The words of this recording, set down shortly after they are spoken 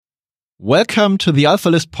Welcome to the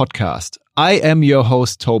AlphaList podcast. I am your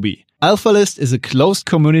host, Toby. AlphaList is a closed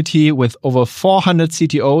community with over 400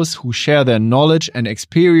 CTOs who share their knowledge and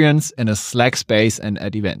experience in a Slack space and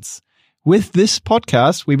at events. With this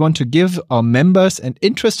podcast, we want to give our members and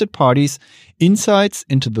interested parties insights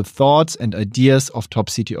into the thoughts and ideas of top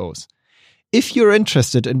CTOs. If you're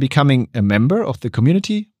interested in becoming a member of the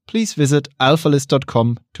community, please visit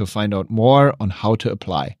alphalist.com to find out more on how to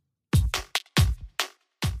apply.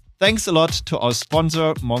 Thanks a lot to our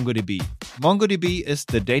sponsor, MongoDB. MongoDB is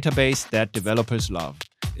the database that developers love.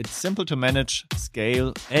 It's simple to manage,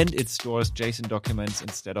 scale, and it stores JSON documents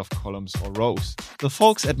instead of columns or rows. The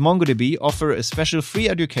folks at MongoDB offer a special free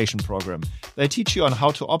education program. They teach you on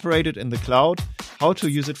how to operate it in the cloud, how to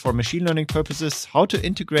use it for machine learning purposes, how to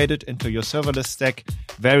integrate it into your serverless stack.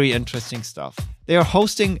 Very interesting stuff. They are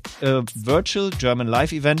hosting a virtual German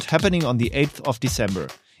live event happening on the 8th of December.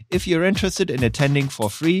 If you're interested in attending for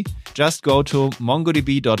free, just go to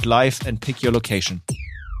mongodb.live and pick your location.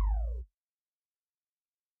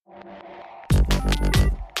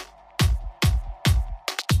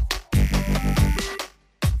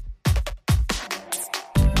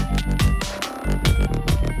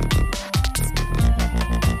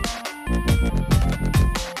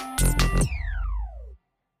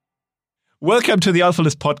 Welcome to the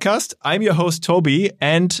AlphaList podcast. I'm your host, Toby,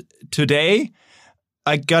 and today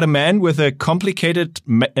I got a man with a complicated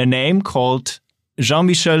name called Jean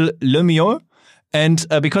Michel Lemieux. And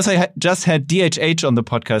because I just had DHH on the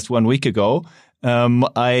podcast 1 week ago,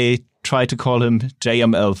 I tried to call him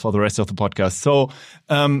JML for the rest of the podcast. So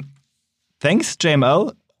thanks,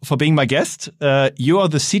 JML, for being my guest. You are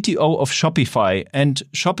the CTO of Shopify, and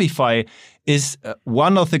Shopify is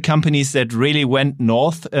one of the companies that really went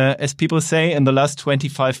north, as people say, in the last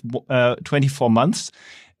 24 months.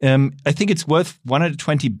 I think it's worth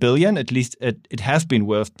 120 billion. At least it has been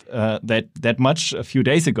worth that much a few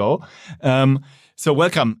days ago. So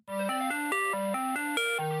welcome.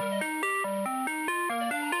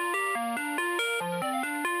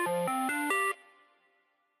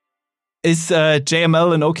 Is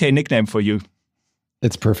JML an okay nickname for you?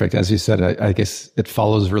 It's perfect. As you said, I guess it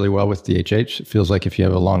follows really well with DHH. It feels like if you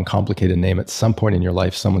have a long, complicated name, at some point in your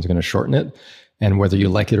life, someone's going to shorten it. And whether you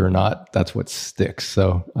like it or not, that's what sticks.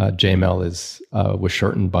 So JML was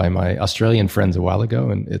shortened by my Australian friends a while ago,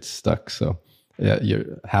 and it's stuck. So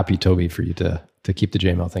you're happy, Toby, for you to keep the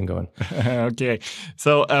JML thing going. Okay.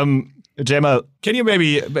 So JML, can you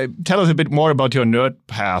maybe tell us a bit more about your nerd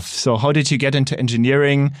path? So how did you get into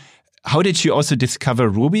engineering? How did you also discover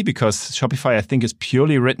Ruby? Because Shopify, I think, is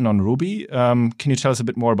purely written on Ruby. Can you tell us a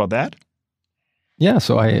bit more about that? Yeah.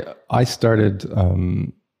 So I started...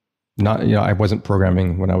 I wasn't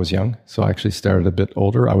programming when I was young, so I actually started a bit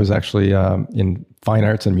older. I was actually in fine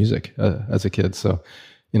arts and music as a kid. So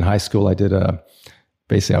in high school, I did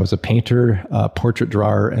basically I was a painter, a portrait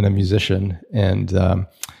drawer, and a musician. And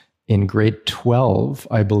in grade 12,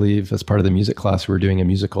 I believe, as part of the music class, we were doing a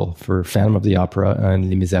musical for Phantom of the Opera and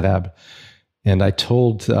Les Miserables. And I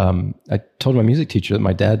told my music teacher that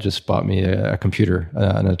my dad just bought me a computer,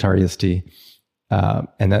 an Atari ST.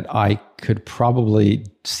 And that I could probably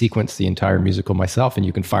sequence the entire musical myself, and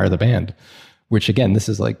you can fire the band, which again, this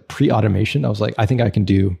is like pre-automation. I was like, I think I can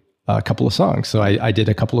do a couple of songs. So I did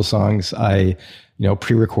a couple of songs. I,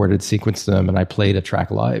 pre-recorded, sequenced them, and I played a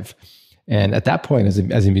track live. And at that point, as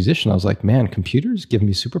a musician, I was like, man, computers give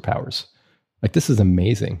me superpowers. Like, this is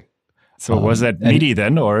amazing. So was that MIDI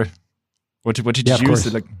then, or what did you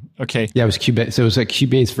use? Like, okay. Yeah, it was Cubase. So it was a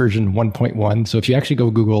Cubase version 1.1. So if you actually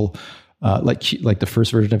go Google, like the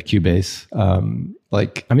first version of Cubase,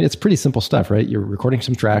 it's pretty simple stuff, right? You're recording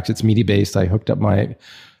some tracks. It's MIDI based. I hooked up my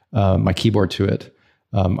keyboard to it.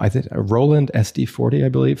 I think a Roland SD40, I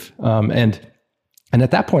believe. And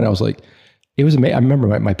at that point, I was like, it was amazing. I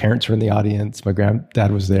remember my parents were in the audience. My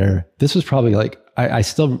granddad was there. This was probably like, I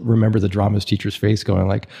still remember the drama's teacher's face going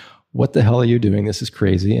like, what the hell are you doing? This is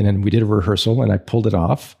crazy. And then we did a rehearsal and I pulled it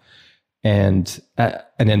off. And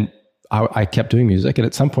then I kept doing music. And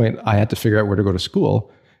at some point I had to figure out where to go to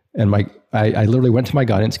school. And I literally went to my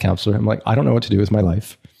guidance counselor. I'm like, I don't know what to do with my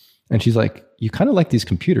life. And she's like, you kind of like these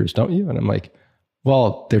computers, don't you? And I'm like,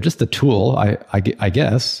 well, they're just a tool, I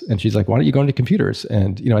guess. And she's like, why don't you go into computers?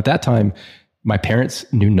 And, at that time, my parents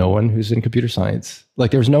knew no one who's in computer science.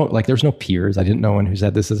 Like there was no peers. I didn't know one who's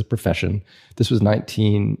had this as a profession. This was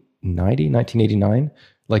 1989.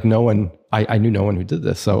 Like no one, I knew no one who did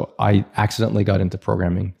this. So I accidentally got into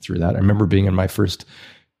programming through that. I remember being in my first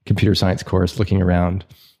computer science course, looking around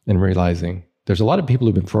and realizing there's a lot of people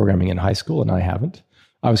who've been programming in high school and I haven't.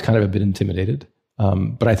 I was kind of a bit intimidated.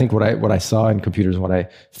 But I think what I saw in computers and what I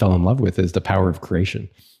fell in love with is the power of creation.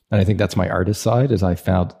 And I think that's my artist side, is I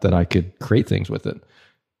found that I could create things with it.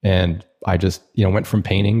 And I just, went from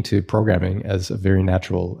painting to programming as a very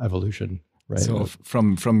natural evolution, right? So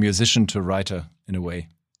from musician to writer in a way.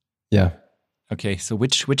 Yeah. Okay. So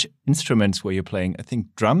which instruments were you playing? I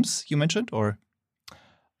think drums you mentioned, or?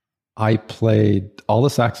 I played all the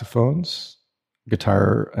saxophones,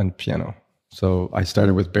 guitar, and piano. So I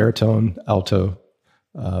started with baritone, alto,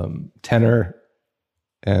 tenor,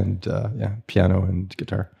 and piano and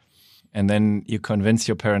guitar. And then you convince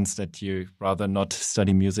your parents that you rather not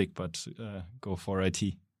study music, but go for IT.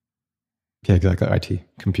 Yeah, exactly. IT,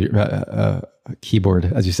 computer, keyboard.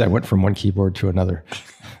 As you said, I went from one keyboard to another.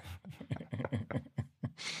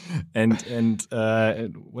 And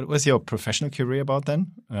what was your professional career about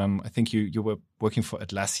then? I think you were working for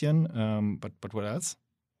Atlassian, but what else?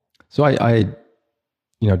 So I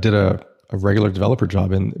did a regular developer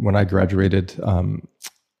job, and when I graduated,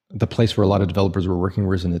 the place where a lot of developers were working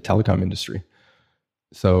was in the telecom industry.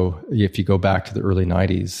 So if you go back to the early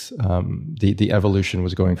 90s, the evolution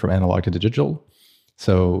was going from analog to digital.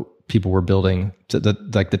 So people were building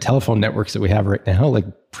the telephone networks that we have right now,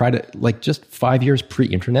 just 5 years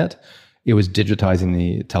pre-internet. It was digitizing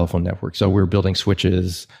the telephone network. So we were building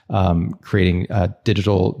switches, creating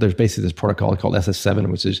digital. There's basically this protocol called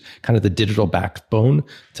SS7, which is kind of the digital backbone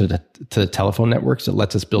to the telephone networks that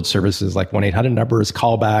lets us build services like 1-800 numbers,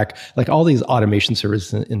 callback, like all these automation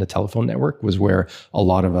services in the telephone network was where a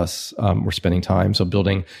lot of us were spending time. So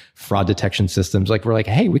building fraud detection systems, we're like,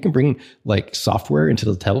 hey, we can bring software into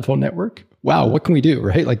the telephone network. Wow, what can we do,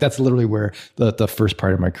 right? That's literally where the first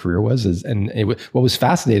part of my career was. What was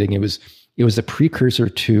fascinating, it was a precursor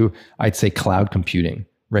to, I'd say, cloud computing,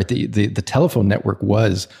 right? The telephone network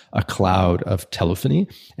was a cloud of telephony,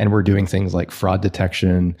 and we're doing things like fraud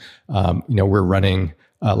detection. We're running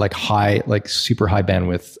super high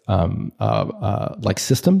bandwidth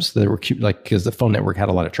systems that were because the phone network had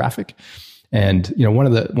a lot of traffic. And one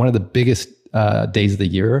of the biggest days of the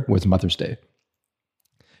year was Mother's Day.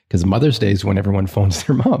 Because Mother's Day is when everyone phones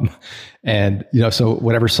their mom. And, so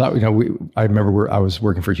whatever, I remember I was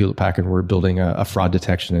working for Hewlett Packard, and we were building a fraud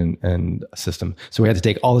detection and a system. So we had to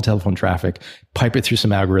take all the telephone traffic, pipe it through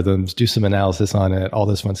some algorithms, do some analysis on it, all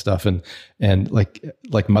this fun stuff. And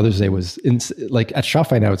Mother's Day was at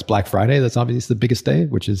Shopify now, it's Black Friday. That's obviously the biggest day,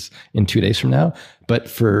 which is in 2 days from now. But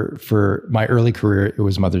for my early career, it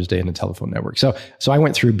was Mother's Day in the telephone network. So I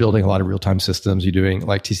went through building a lot of real-time systems. You're doing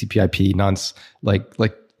TCP/IP,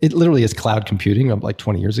 it literally is cloud computing of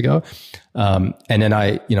 20 years ago. And then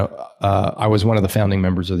I was one of the founding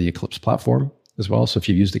members of the Eclipse platform as well. So if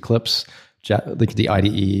you've used Eclipse, the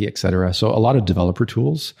IDE, et cetera. So a lot of developer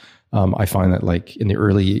tools. I find that in the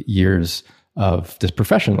early years of this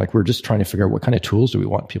profession, we're just trying to figure out what kind of tools do we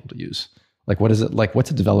want people to use? What is it? What's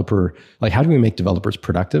a developer? How do we make developers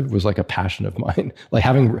productive was a passion of mine.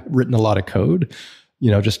 Having written a lot of code,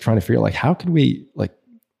 just trying to figure out how can we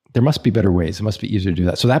there must be better ways. It must be easier to do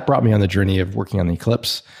that. So that brought me on the journey of working on the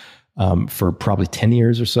Eclipse for probably 10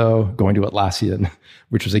 years or so, going to Atlassian,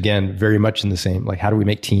 which was, again, very much in the same, how do we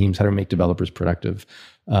make teams? How do we make developers productive?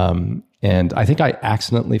 And I think I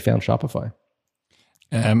accidentally found Shopify.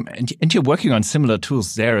 And you're working on similar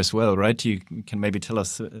tools there as well, right? You can maybe tell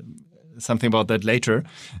us something about that later.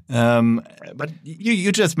 But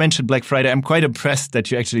you just mentioned Black Friday. I'm quite impressed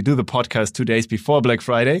that you actually do the podcast 2 days before Black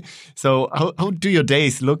Friday. So how do your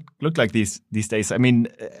days look like these days? I mean,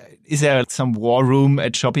 is there some war room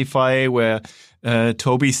at Shopify where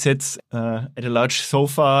Toby sits at a large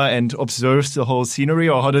sofa and observes the whole scenery,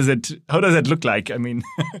 or how does it look like? I mean,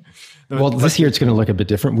 well, this year it's going to look a bit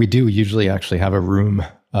different. We do usually actually have a room,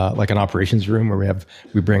 an operations room, where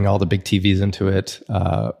we bring all the big TVs into it.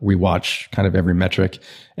 We watch kind of every metric,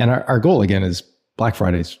 and our goal again is Black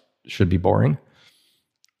Fridays should be boring.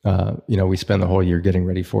 We spend the whole year getting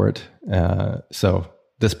ready for it. So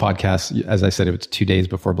this podcast, as I said, it was 2 days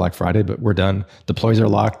before Black Friday, but we're done. Deploys are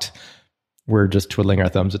locked. We're just twiddling our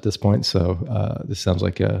thumbs at this point. So this sounds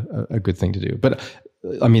like a good thing to do. But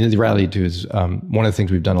I mean, the reality too is one of the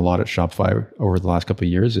things we've done a lot at Shopify over the last couple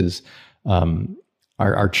of years is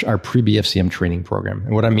our pre-BFCM training program.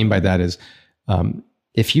 And what I mean by that is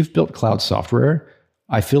if you've built cloud software,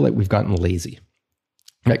 I feel like we've gotten lazy.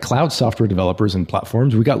 Cloud software developers and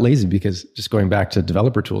platforms, we got lazy because, just going back to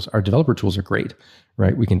developer tools, our developer tools are great,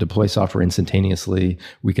 right? We can deploy software instantaneously.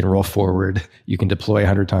 We can roll forward. You can deploy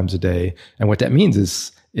 100 times a day. And what that means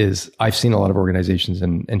is I've seen a lot of organizations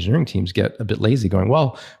and engineering teams get a bit lazy going,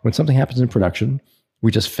 well, when something happens in production,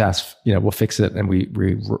 we just we'll fix it and we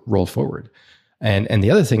roll forward. And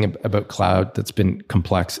the other thing about cloud that's been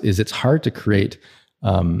complex is it's hard to create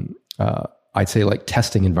I'd say like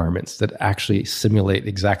testing environments that actually simulate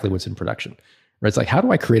exactly what's in production, right? It's like, how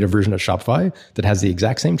do I create a version of Shopify that has the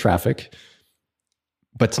exact same traffic,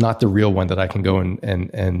 but it's not the real one that I can go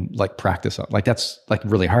and like practice on? Like that's like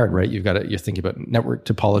really hard, right? You're thinking about network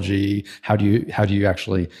topology. How do you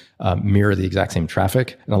actually mirror the exact same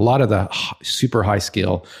traffic? And a lot of the super high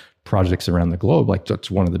scale projects around the globe, like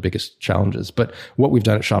that's one of the biggest challenges. But what we've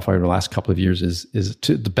done at Shopify over the last couple of years is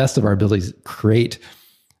to the best of our abilities, create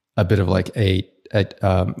a bit of like a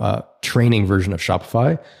training version of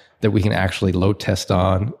Shopify that we can actually load test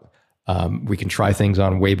on. We can try things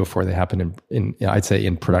on way before they happen in I'd say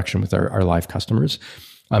in production with our live customers.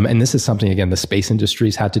 And this is something, again, the space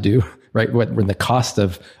industries had to do, right? When the cost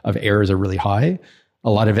of errors are really high, a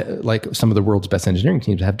lot of it, like some of the world's best engineering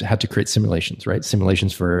teams had to create simulations, right?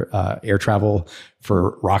 Simulations for air travel,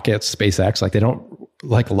 for rockets, SpaceX. Like they don't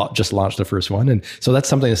just launch the first one. And so that's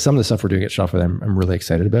some of the stuff we're doing at Shopify that I'm really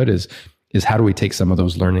excited about is how do we take some of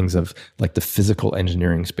those learnings of like the physical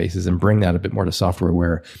engineering spaces and bring that a bit more to software,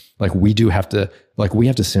 where like we have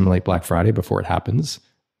to simulate Black Friday before it happens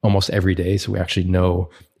almost every day. So we actually know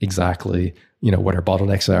exactly, what our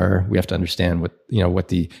bottlenecks are. We have to understand what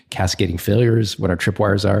the cascading failures, what our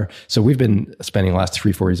tripwires are. So we've been spending the last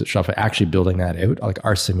 3-4 years at Shopify actually building that out, like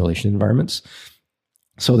our simulation environments,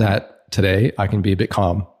 so that today I can be a bit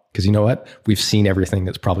calm. Because you know what? We've seen everything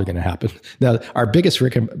that's probably going to happen. Now, our biggest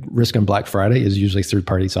risk on Black Friday is usually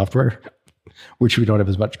third-party software, which we don't have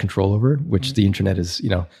as much control over, which the internet is,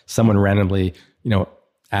 someone randomly,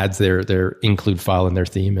 adds their include file in their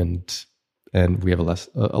theme, and we have a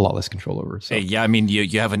lot less control over. So. Yeah, I mean,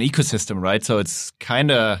 you have an ecosystem, right? So it's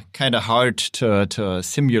kind of hard to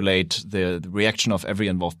simulate the reaction of every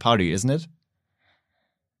involved party, isn't it?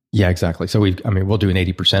 Yeah, exactly. So we'll do an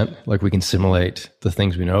 80%. Like we can simulate the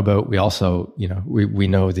things we know about. We also, we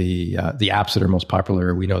know the apps that are most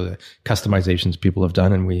popular. We know the customizations people have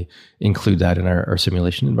done, and we include that in our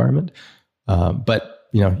simulation environment. But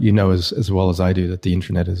as well as I do that the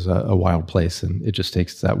internet is a wild place, and it just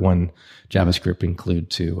takes that one JavaScript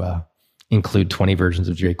include 20 versions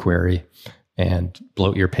of jQuery and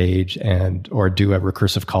bloat your page or do a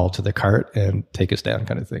recursive call to the cart and take us down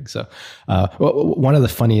kind of thing. So one of the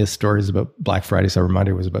funniest stories about Black Friday, so I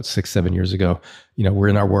reminded, was about 6-7 years ago. We're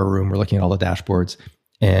in our war room, we're looking at all the dashboards,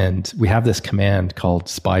 and we have this command called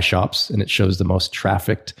spy shops, and it shows the most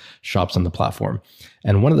trafficked shops on the platform.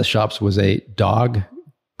 And one of the shops was a dog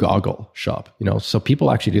goggle shop. So people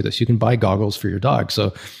actually do this. You can buy goggles for your dog.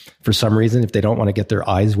 So for some reason, if they don't want to get their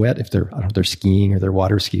eyes wet, if they're skiing or they're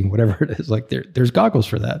water skiing, whatever it is, like there's goggles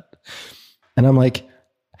for that. And I'm like,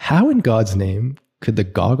 how in God's name could the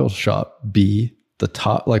goggle shop be the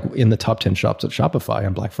top, like in the top 10 shops at Shopify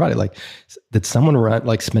on Black Friday? Like, did someone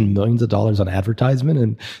spend millions of dollars on advertisement?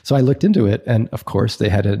 And so I looked into it, and of course they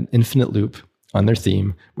had an infinite loop on their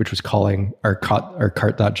theme, which was calling our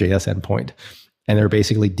cart.js endpoint. And they're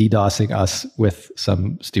basically DDoSing us with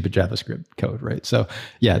some stupid JavaScript code, right? So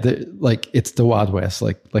yeah, it's the Wild West.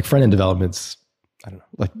 Like front end developments, I don't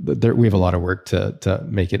know. We have a lot of work to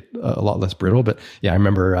make it a lot less brittle. But yeah, I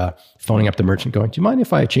remember phoning up the merchant, going, "Do you mind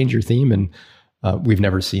if I change your theme?" And we've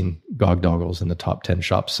never seen GOG doggles in the top 10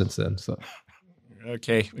 shops since then. So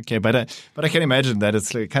okay, but I can imagine that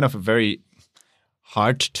it's kind of a very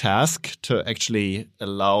hard task to actually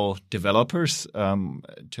allow developers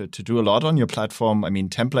to do a lot on your platform. I mean,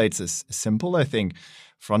 templates is simple. I think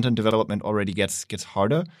front-end development already gets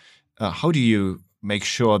harder. How do you make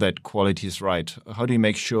sure that quality is right? How do you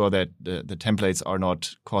make sure that the templates are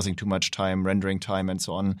not causing too much time, rendering time, and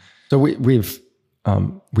so on? So we've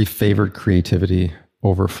favored creativity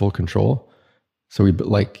over full control. So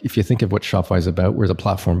if you think of what Shopify is about, we're the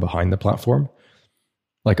platform behind the platform.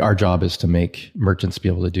 Like our job is to make merchants be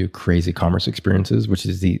able to do crazy commerce experiences, which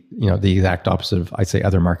is the exact opposite of, I'd say,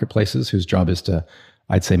 other marketplaces whose job is to,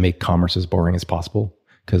 I'd say, make commerce as boring as possible,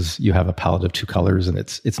 because you have a palette of 2 colors and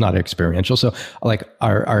it's not experiential. So like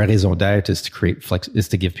our raison d'être is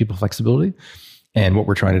to give people flexibility. And what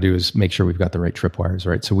we're trying to do is make sure we've got the right tripwires,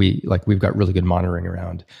 right? So we've got really good monitoring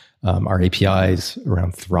around our APIs,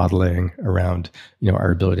 around throttling, around,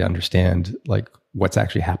 our ability to understand like what's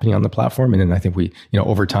actually happening on the platform. And then I think we,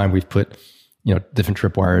 over time we've put, different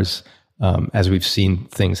tripwires as we've seen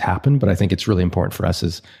things happen. But I think it's really important for us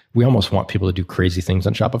is we almost want people to do crazy things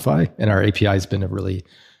on Shopify. And our API has been a really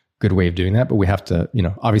good way of doing that. But we have to,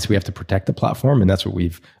 obviously we have to protect the platform. And that's what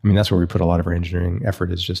that's where we put a lot of our engineering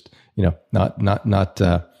effort, is just, not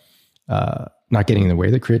getting in the way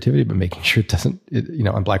of the creativity, but making sure it doesn't,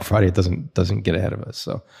 on Black Friday, it doesn't get ahead of us.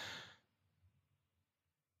 So.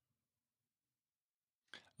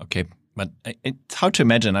 Okay. But it's hard to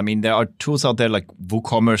imagine. I mean, there are tools out there like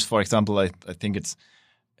WooCommerce, for example. I think it's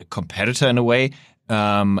a competitor in a way.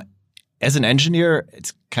 As an engineer,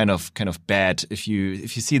 it's kind of bad if you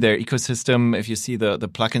see their ecosystem, if you see the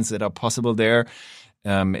plugins that are possible there.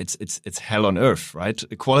 It's hell on earth, right?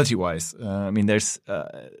 Quality wise, I mean, there's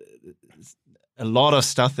a lot of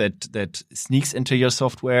stuff that sneaks into your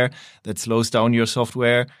software, that slows down your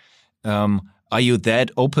software. Are you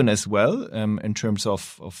that open as well in terms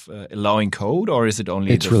of allowing code, or is it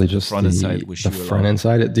only really just front end side? The front end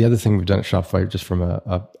side. The other thing we've done at Shopify, just from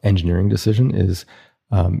a engineering decision, is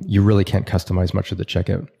you really can't customize much of the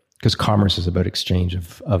checkout, because commerce is about exchange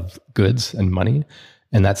of goods and money,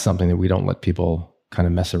 and that's something that we don't let people kind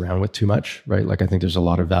of mess around with too much, right? Like, I think there's a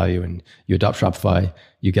lot of value in you adopt Shopify,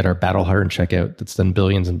 you get our battle hardened checkout that's done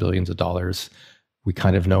billions and billions of dollars. We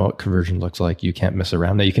kind of know what conversion looks like. You can't mess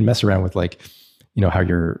around. Now you can mess around with, like, you know, how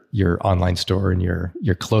your online store and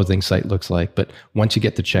your clothing site looks like. But once you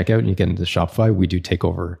get the checkout and you get into Shopify, we do take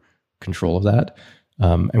over control of that.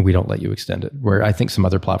 And we don't let you extend it. Where I think some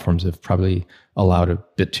other platforms have probably allowed a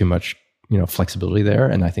bit too much, you know, flexibility there.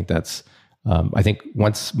 And I think that's, I think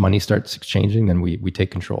once money starts exchanging, then we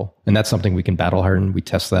take control. And that's something we can battle harden. We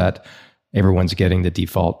test that. Everyone's getting the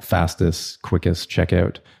default fastest, quickest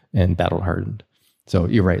checkout and battle hardened. So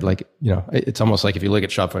you're right. Like, you know, it's almost like if you look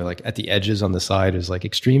at Shopify, like at the edges on the side is like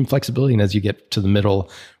extreme flexibility. And as you get to the middle,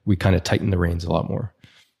 we kind of tighten the reins a lot more.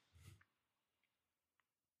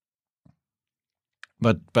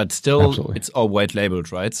 But still, Absolutely. It's all white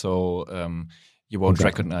labeled, right? So you won't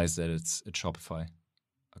recognize that it's Shopify.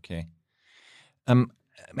 Okay.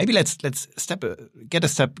 Maybe let's go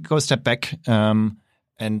a step back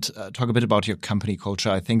and talk a bit about your company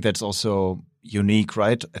culture. I think that's also unique,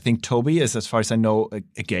 right? I think Toby is, as far as I know,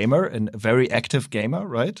 a gamer and a very active gamer,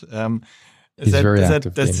 right? He's very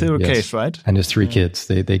active. That's still the case, right? And his 3 kids,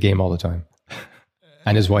 they game all the time.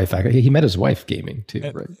 And his wife, he met his wife gaming too,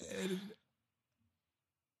 right?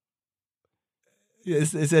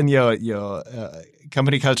 Is in your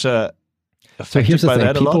company culture affected so here's the by thing.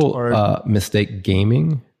 that People a lot? mistake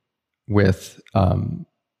gaming with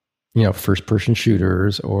you know, first person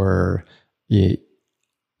shooters, or you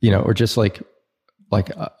know, or just like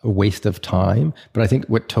a waste of time. But I think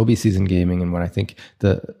what Toby sees in gaming, and what I think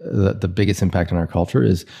the biggest impact on our culture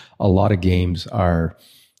is, a lot of games are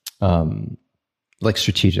like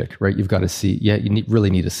strategic, right? You've got to see, you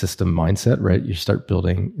really need a system mindset, right? You start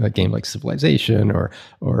building a game like Civilization or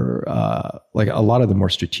like a lot of the more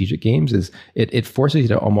strategic games, is it forces you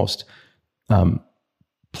to almost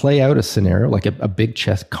play out a scenario, like a big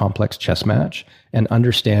complex chess match, and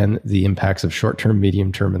understand the impacts of short-term,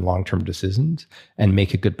 medium-term, and long-term decisions, and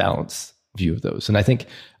make a good balance view of those. And I think,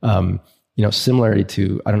 you know, similarly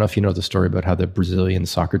to, I don't know if you know the story about how the Brazilian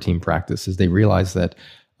soccer team practices, they realize that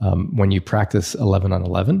when you practice 11 on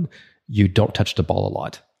 11, you don't touch the ball a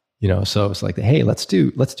lot, you know? So it's like, hey, let's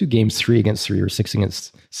do games 3 against 3 or 6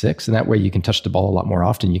 against 6. And that way you can touch the ball a lot more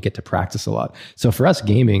often. You get to practice a lot. So for us,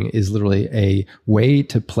 gaming is literally a way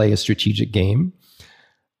to play a strategic game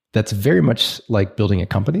that's very much like building a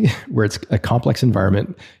company, where it's a complex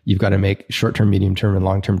environment. You've got to make short-term, medium-term, and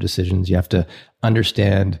long-term decisions. You have to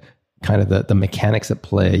understand kind of the mechanics at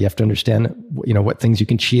play. You have to understand, you know, what things you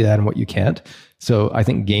can cheat at and what you can't. So I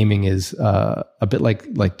think gaming is a bit like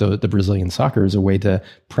the Brazilian soccer is a way to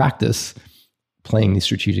practice playing these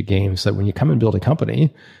strategic games, so that when you come and build a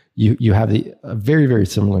company, you have a very, very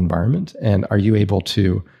similar environment. And are you able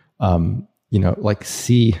to, you know, like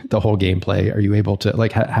see the whole gameplay? Are you able to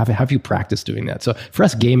like have you practiced doing that? So for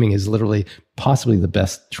us, gaming is literally possibly the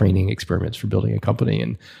best training experiments for building a company.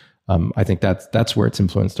 And I think that's where it's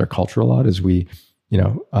influenced our culture a lot, is we, you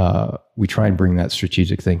know, we try and bring that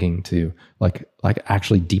strategic thinking to like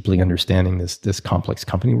actually deeply understanding this complex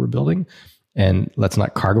company we're building. And let's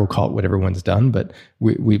not cargo cult what everyone's done, but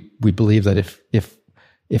we believe that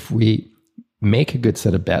if we make a good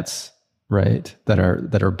set of bets, right, that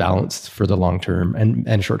are balanced for the long term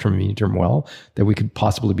and short term and medium term, well, that we could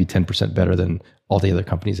possibly be 10% better than all the other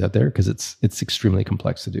companies out there, because it's extremely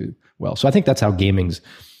complex to do well. So I think that's how gaming's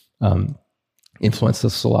influenced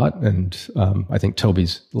us a lot, and I think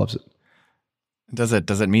Toby's loves it. Does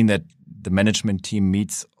it mean that the management team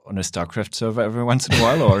meets on a StarCraft server every once in a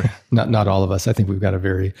while, or not all of us? I think we've got a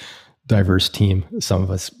very diverse team. Some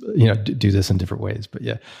of us, you know, do this in different ways, but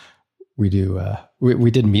yeah, we do.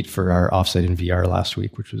 We did meet for our offsite in VR last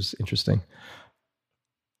week, which was interesting.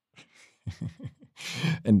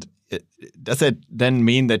 And does it then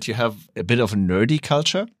mean that you have a bit of a nerdy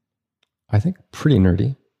culture? I think pretty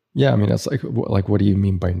nerdy. Yeah, I mean, it's like what do you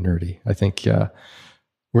mean by nerdy? I think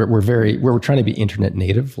we're trying to be internet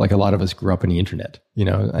native. Like a lot of us grew up on the internet,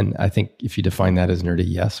 and I think if you define that as nerdy,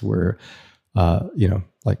 yes, we're,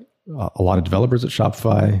 like a lot of developers at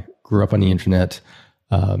Shopify grew up on the internet.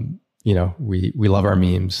 We love our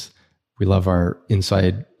memes. We love our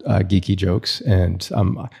inside geeky jokes. And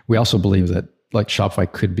we also believe that like Shopify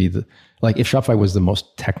could be if Shopify was the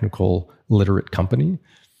most technical literate company,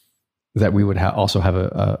 that we would also have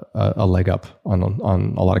a leg up on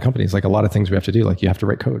a lot of companies. Like a lot of things we have to do, like you have to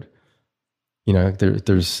write code.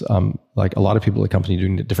 There's like a lot of people at the company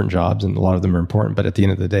doing different jobs, and a lot of them are important. But at the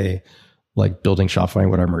end of the day, like building Shopify and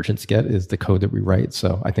what our merchants get is the code that we write.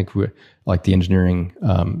 So I think we like the engineering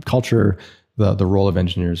culture, the role of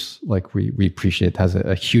engineers, like we appreciate has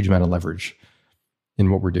a huge amount of leverage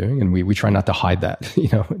in what we're doing, and we try not to hide that.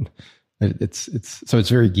 It's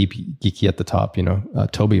very geeky at the top.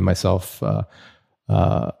 Toby, myself,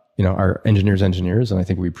 our engineers, and I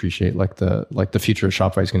think we appreciate like the future of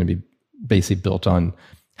Shopify is going to be basically built on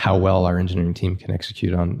how well our engineering team can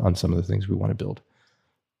execute on some of the things we want to build.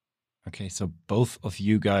 Okay, so both of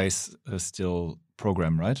you guys still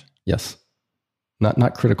program, right? Yes,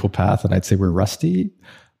 not critical path, and I'd say we're rusty,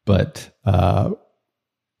 but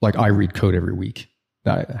like I read code every week.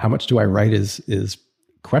 Now, how much do I write is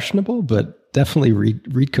questionable, but definitely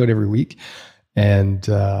read code every week. And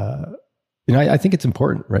I think it's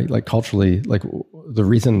important, right? Like culturally, like the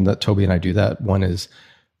reason that Toby and I do that, one is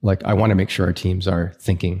like I want to make sure our teams are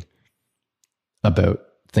thinking about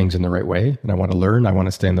things in the right way, and I want to learn. I want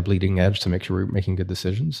to stay on the bleeding edge to make sure we're making good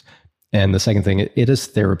decisions. And the second thing, it is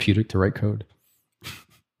therapeutic to write code.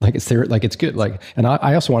 It's good. And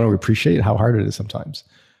I also want to appreciate how hard it is sometimes.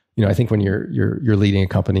 I think when you're leading a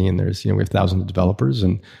company and there's, we have thousands of developers,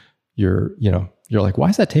 and you're like, why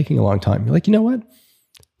is that taking a long time? You're like, you know what?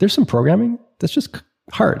 There's some programming that's just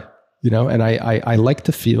hard, and I like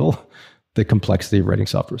to feel the complexity of writing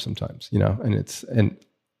software sometimes, and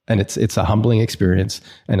it's a humbling experience,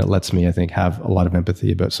 and it lets me, I think, have a lot of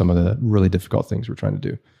empathy about some of the really difficult things we're trying to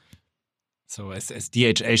do. So as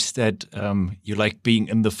DHH said, you like being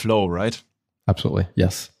in the flow, right? Absolutely.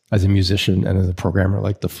 Yes. As a musician and as a programmer,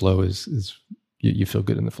 like the flow is you feel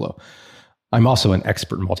good in the flow. I'm also an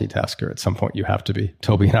expert multitasker. At some point you have to be.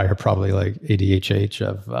 Toby and I are probably like ADHH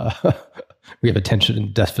of, we have attention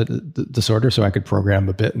and deficit disorder. So I could program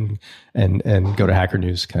a bit and go to Hacker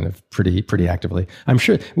News kind of pretty actively. I'm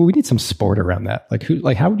sure we need some sport around that.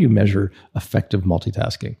 Like how would you measure effective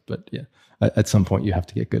multitasking? But yeah. At some point, you have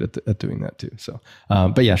to get good at doing that too. So,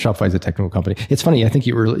 but yeah, Shopify is a technical company. It's funny. I think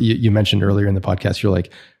you mentioned earlier in the podcast, you're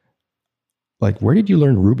like, where did you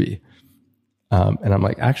learn Ruby? And I'm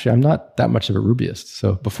like, actually, I'm not that much of a Rubyist.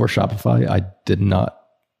 So before Shopify, I did not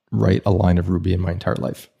write a line of Ruby in my entire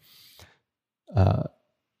life. And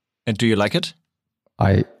do you like it?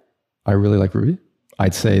 I really like Ruby.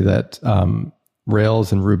 I'd say that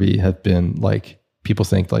Rails and Ruby have been like, people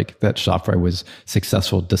think like that Shopify was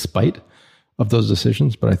successful despite of those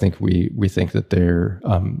decisions, but I think we think that they're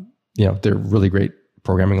they're really great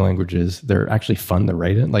programming languages. They're actually fun to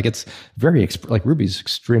write in. Like it's very like Ruby's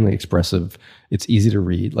extremely expressive. It's easy to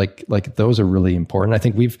read. Like those are really important. I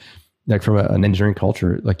think we've like from an engineering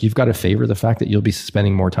culture, like you've got to favor the fact that you'll be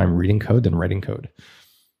spending more time reading code than writing code,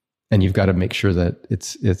 and you've got to make sure that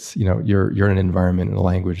it's you're in an environment and a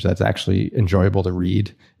language that's actually enjoyable to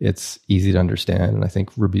read. It's easy to understand, and I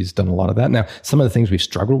think Ruby's done a lot of that. Now, some of the things we've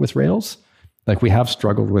struggled with Rails. Like we have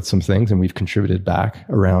struggled with some things and we've contributed back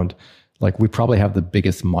around, like we probably have the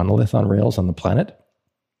biggest monolith on Rails on the planet.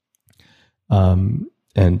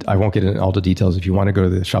 And I won't get into all the details. If you want to go to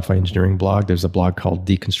the Shopify engineering blog, there's a blog called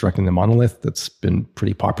Deconstructing the Monolith that's been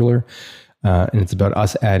pretty popular. And it's about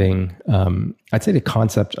us adding, I'd say the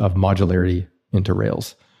concept of modularity into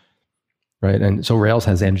Rails, right? And so Rails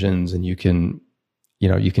has engines and you can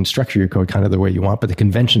structure your code kind of the way you want, but the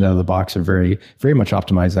convention out of the box are very, very much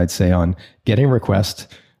optimized, I'd say, on getting a request,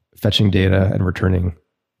 fetching data, and returning,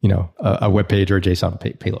 a web page or a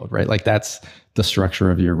JSON payload, right? Like that's the structure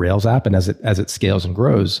of your Rails app. And as it scales and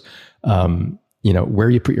grows, where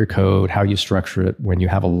you put your code, how you structure it, when you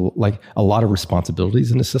have a lot of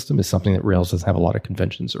responsibilities in the system is something that Rails doesn't have a lot of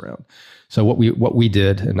conventions around. So what we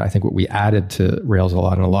did, and I think what we added to Rails a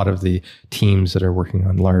lot, and a lot of the teams that are working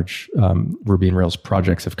on large Ruby and Rails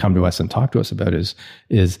projects have come to us and talked to us about is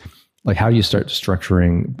like, how do you start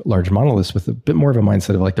structuring large monoliths with a bit more of a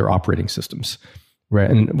mindset of like their operating systems, Right.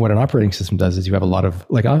 And what an operating system does is you have a lot of,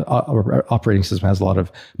 like our operating system has a lot of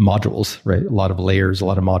modules, right? A lot of layers, a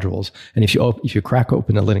lot of modules. And if you crack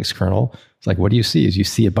open a Linux kernel, it's like, what do you see? Is you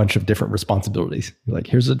see a bunch of different responsibilities. Like,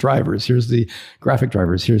 here's the drivers, here's the graphic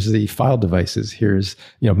drivers, here's the file devices, here's,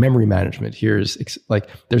 memory management, here's like,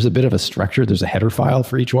 there's a bit of a structure. There's a header file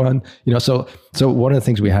for each one, so one of the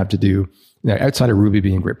things we have to do, outside of Ruby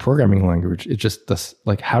being a great programming language, it's just this,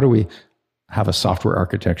 like, how do we have a software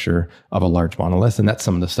architecture of a large monolith? And that's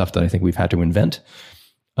some of the stuff that I think we've had to invent,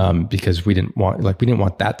 because we didn't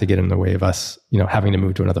want that to get in the way of us, having to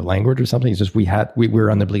move to another language or something. It's just we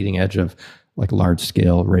were on the bleeding edge of like large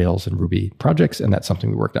scale Rails and Ruby projects, and that's something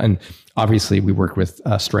we worked on. And obviously, we worked with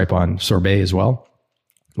Stripe on Sorbet as well,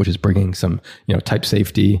 which is bringing some type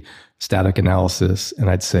safety, static analysis, and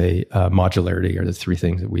I'd say modularity are the three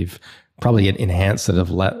things that we've probably enhanced that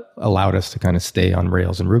have allowed us to kind of stay on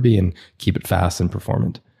Rails and Ruby and keep it fast and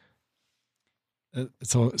performant.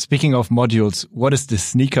 So speaking of modules, what is the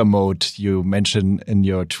sneaker mode you mentioned in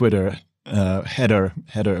your Twitter header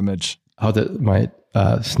image? Oh, my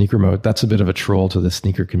sneaker mode. That's a bit of a troll to the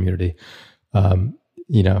sneaker community. I don't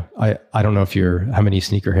know how many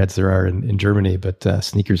sneakerheads there are in Germany, but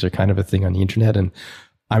sneakers are kind of a thing on the internet. And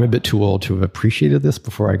I'm a bit too old to have appreciated this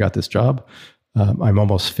before I got this job. I'm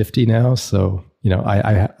almost 50 now. So,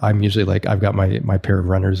 I'm usually like, I've got my pair of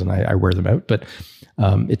runners and I wear them out. But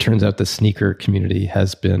it turns out the sneaker community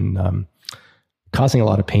has been causing a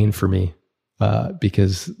lot of pain for me,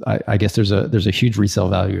 because I guess there's a huge resale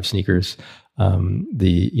value of sneakers.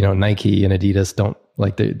 Nike and Adidas don't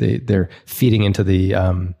like, they're feeding into the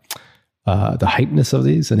hypeness of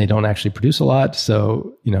these, and they don't actually produce a lot.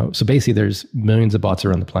 So, so basically there's millions of bots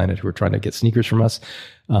around the planet who are trying to get sneakers from us.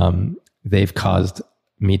 They've caused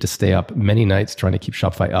me to stay up many nights trying to keep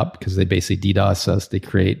Shopify up, because they basically DDoS us. They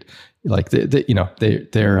create like they're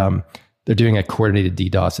doing a coordinated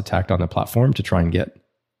DDoS attack on the platform to try and get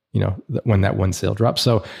when that one sale drops.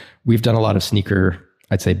 So we've done a lot of sneaker,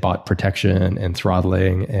 I'd say, bot protection and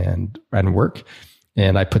throttling and work.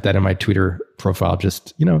 And I put that in my Twitter profile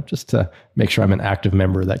just to make sure I'm an active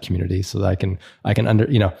member of that community, so that I can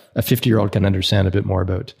a 50-year-old can understand a bit more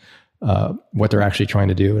about what they're actually trying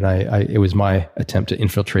to do. And it was my attempt to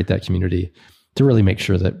infiltrate that community to really make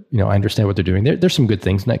sure that, I understand what they're doing. There's some good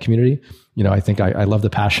things in that community. I think I love the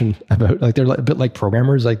passion about, like, they're a bit like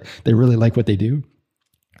programmers, like they really like what they do.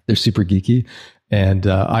 They're super geeky. And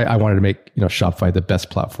I wanted to make, Shopify the best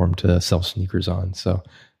platform to sell sneakers on. So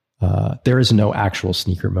there is no actual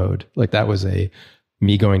sneaker mode. Like, that was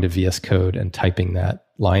me going to VS Code and typing that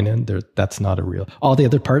line in there. That's not a real, all the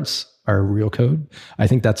other parts are real code. I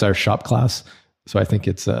think that's our shop class. So I think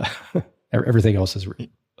it's everything else is real.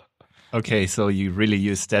 Okay, so you really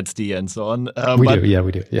use statsd and so on.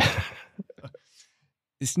 We do. Yeah.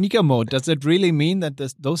 Sneaker mode, does it really mean that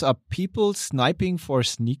those are people sniping for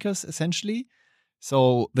sneakers, essentially?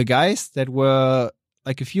 So the guys that were,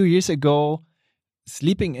 like, a few years ago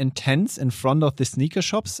sleeping in tents in front of the sneaker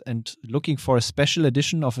shops and looking for a special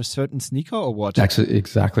edition of a certain sneaker, or what? That's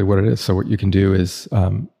exactly what it is. So what you can do is,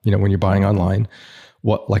 when you're buying online,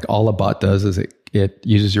 what, like, all a bot does is it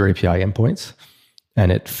uses your API endpoints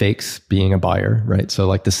and it fakes being a buyer, right? So,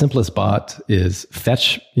 like, the simplest bot is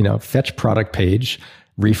fetch product page,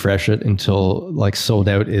 refresh it until, like, sold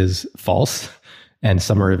out is false and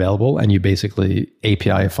some are available, and you basically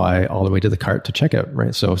API-ify all the way to the cart to checkout,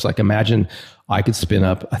 right? So it's like, imagine I could spin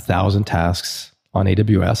up 1,000 tasks on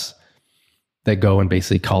AWS that go and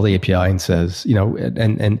basically call the API and says,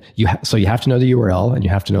 so you have to know the URL and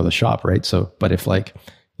you have to know the shop, right? So, but if, like,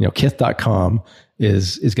 kith.com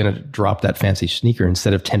is going to drop that fancy sneaker,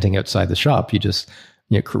 instead of tenting outside the shop, you just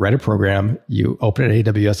write a program, you open an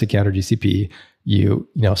AWS account or GCP, you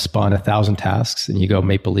spawn 1,000 tasks, and you go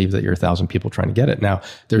make believe that you're 1,000 people trying to get it. Now,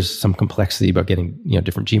 there's some complexity about getting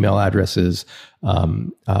different Gmail addresses.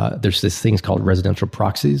 There's this things called residential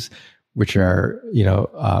proxies, which are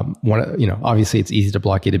obviously it's easy to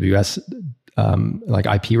block AWS like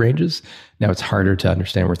IP ranges. Now it's harder to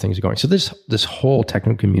understand where things are going. So there's this whole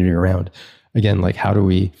technical community around, again, like, how can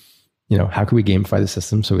we gamify the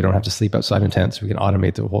system so we don't have to sleep outside in tents? We can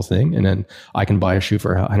automate the whole thing, and then I can buy a shoe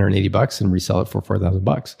for $180 and resell it for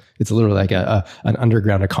 $4,000. It's literally like an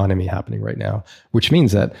underground economy happening right now, which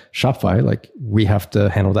means that Shopify, like, we have to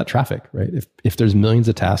handle that traffic, right? If there's millions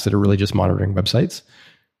of tasks that are really just monitoring websites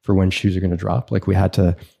for when shoes are going to drop, like, we had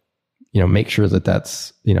to, make sure that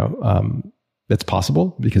that's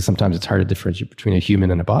possible, because sometimes it's hard to differentiate between a human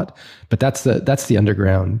and a bot. But that's the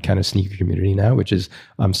underground kind of sneaker community now, which is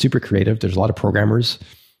super creative. There's a lot of programmers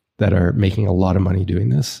that are making a lot of money doing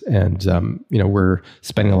this, and we're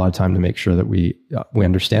spending a lot of time to make sure that we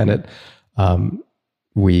understand it.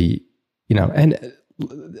 we, and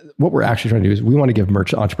what we're actually trying to do is we want to give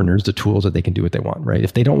merchant entrepreneurs the tools that they can do what they want, right?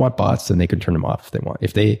 If they don't want bots, then they can turn them off if they want.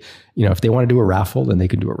 If they want to do a raffle, then they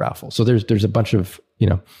can do a raffle. So there's a bunch of,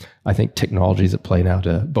 I think technologies that play now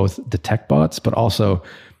to both detect bots, but also,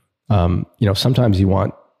 sometimes you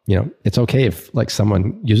want, it's okay if like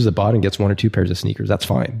someone uses a bot and gets 1 or 2 pairs of sneakers, that's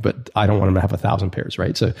fine, but I don't want them to have 1,000 pairs,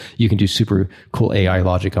 right? So you can do super cool AI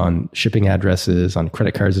logic on shipping addresses, on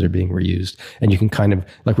credit cards that are being reused. And you can kind of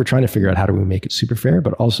like, we're trying to figure out how do we make it super fair,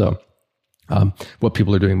 but also what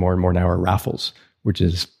people are doing more and more now are raffles, which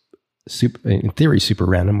is super, in theory, super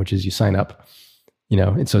random, which is you sign up,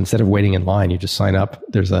 and so instead of waiting in line, you just sign up.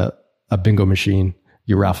 There's a bingo machine.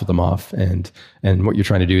 You raffle them off, and what you're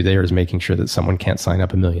trying to do there is making sure that someone can't sign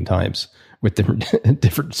up 1 million times with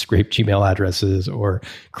different scraped Gmail addresses or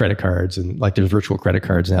credit cards, and like there's virtual credit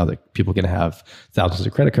cards now that people can have thousands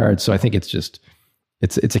of credit cards. So I think it's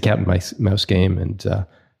a cat and mouse game, and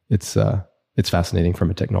it's fascinating from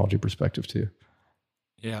a technology perspective too.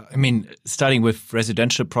 Yeah, I mean, starting with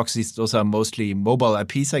residential proxies, those are mostly mobile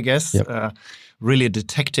IPs, I guess. Yep. Really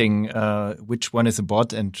detecting which one is a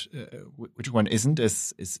bot and which one isn't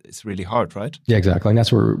is really hard, right? Yeah, exactly. And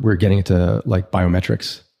that's where we're getting into like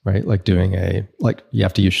biometrics, right? Like doing you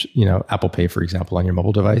have to use, Apple Pay, for example, on your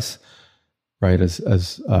mobile device, right? As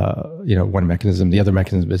one mechanism. The other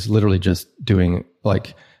mechanism is literally just doing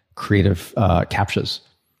like creative captchas.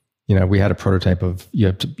 We had a prototype of you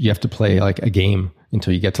have to play like a game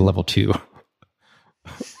until you get to level 2.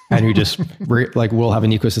 And we'll have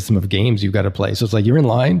an ecosystem of games you've got to play. So it's like you're in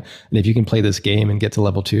line, and if you can play this game and get to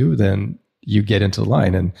level 2, then you get into the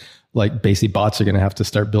line. And like basically bots are going to have to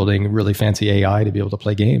start building really fancy AI to be able to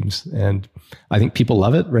play games. And I think people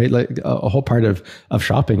love it, right? Like a whole part of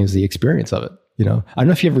shopping is the experience of it. I don't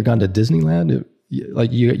know if you've ever gone to Disneyland.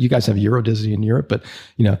 Like you guys have Euro Disney in Europe, but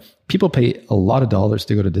people pay a lot of dollars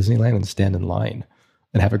to go to Disneyland and stand in line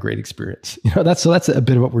and have a great experience. That's a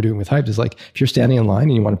bit of what we're doing with Hyped is like, if you're standing in line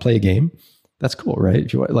and you want to play a game, that's cool, right?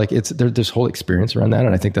 If you want, like there's whole experience around that.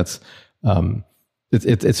 And I think that's,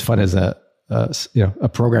 it's fun as a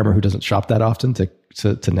programmer who doesn't shop that often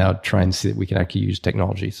to now try and see that we can actually use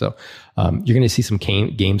technology. So, you're going to see some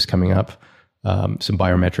games coming up, some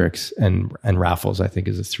biometrics and raffles, I think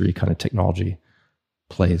is the 3 kind of technology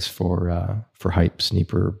plays for Hype,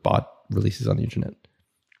 Sniper, bot releases on the internet.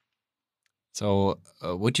 So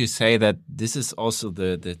would you say that this is also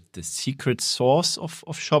the secret sauce of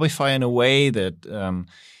Shopify in a way that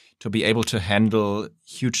to be able to handle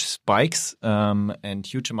huge spikes and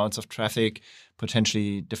huge amounts of traffic,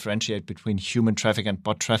 potentially differentiate between human traffic and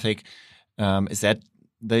bot traffic? Is that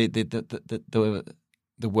the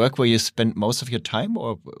work where you spend most of your time,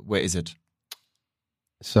 or where is it?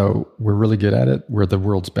 So we're really good at it. We're the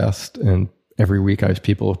world's best, and every week I have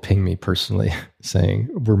people ping me personally saying,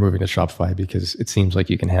 we're moving to Shopify because it seems like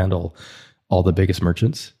you can handle all the biggest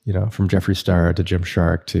merchants, from Jeffree Star to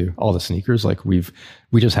Gymshark to all the sneakers. Like we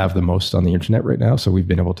just have the most on the internet right now. So we've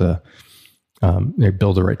been able to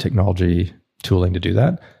build the right technology tooling to do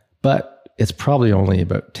that. But it's probably only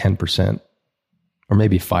about 10% or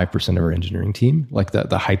maybe 5% of our engineering team, like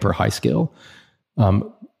the hyper high scale. A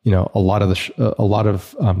lot of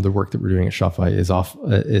the work that we're doing at Shopify is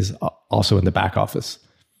also in the back office,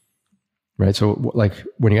 right? So like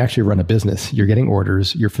when you actually run a business, you're getting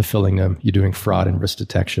orders, you're fulfilling them, you're doing fraud and risk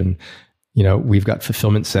detection. We've got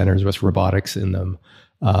fulfillment centers with robotics in them.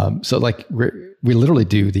 So like we literally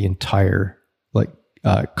do the entire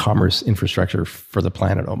commerce infrastructure for the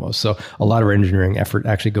planet almost. So a lot of our engineering effort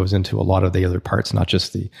actually goes into a lot of the other parts, not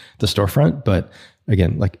just the storefront, but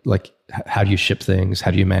again, like how do you ship things?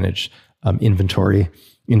 How do you manage inventory?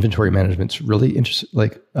 Inventory management's really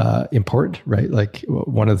important, right? Like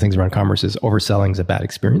one of the things around commerce is overselling is a bad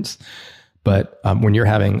experience. But when you're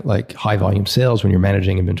having like high volume sales, when you're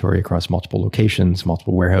managing inventory across multiple locations,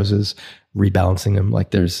 multiple warehouses, rebalancing them,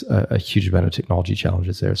 like there's a huge amount of technology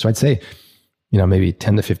challenges there. So I'd say, maybe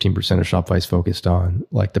 10 to 15% of Shopify is focused on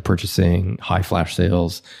like the purchasing, high flash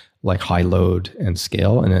sales, like high load and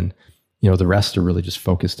scale. And then, the rest are really just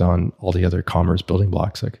focused on all the other commerce building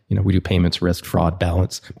blocks. Like, we do payments, risk, fraud,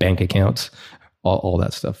 balance, bank accounts, all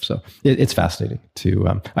that stuff. So it's fascinating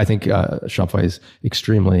to, I think Shopify is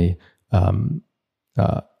extremely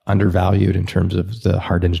undervalued in terms of the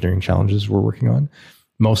hard engineering challenges we're working on.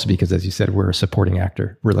 Mostly because, as you said, we're a supporting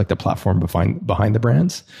actor. We're like the platform behind the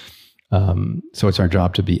brands. So it's our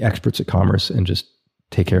job to be experts at commerce and just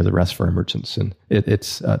take care of the rest for our merchants. And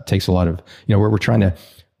it takes a lot of, where we're trying to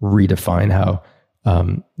redefine how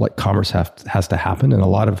commerce has to happen. And a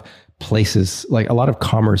lot of places, like a lot of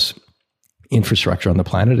commerce infrastructure on the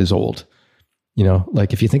planet is old.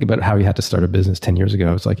 Like if you think about how you had to start a business 10 years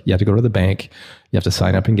ago, it's like you had to go to the bank, you have to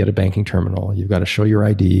sign up and get a banking terminal. You've got to show your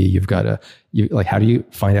ID. You've got to, how do you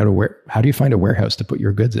find a warehouse to put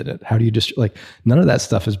your goods in it? How do you just none of that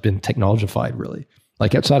stuff has been technologified really.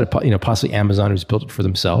 Like outside of, possibly Amazon who's built it for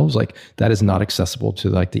themselves, like that is not accessible to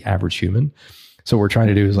like the average human. So what we're trying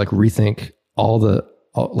to do is like rethink all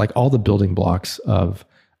the building blocks of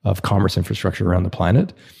commerce infrastructure around the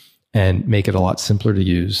planet and make it a lot simpler to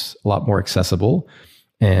use, a lot more accessible,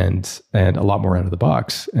 and a lot more out of the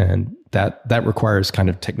box. And that requires kind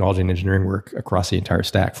of technology and engineering work across the entire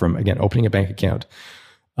stack, from, again, opening a bank account,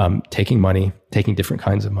 taking money, taking different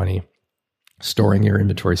kinds of money, storing your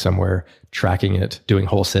inventory somewhere, tracking it, doing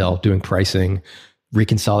wholesale, doing pricing,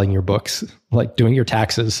 reconciling your books, like doing your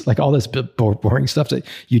taxes, like all this boring stuff that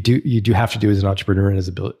you do have to do as an entrepreneur and as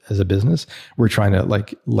a business. We're trying to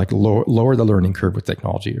like lower the learning curve with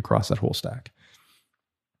technology across that whole stack.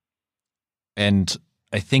 And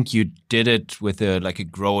I think you did it with a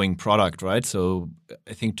growing product, right? So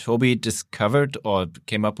I think Toby discovered or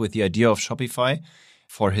came up with the idea of Shopify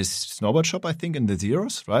for his snowboard shop, I think, in the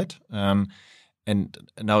zeros, right? And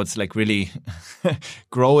now it's like really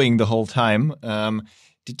growing the whole time.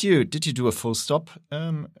 Did you do a full stop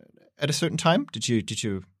at a certain time? Did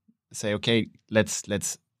you say, okay,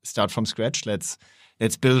 let's start from scratch. Let's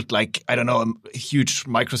build a huge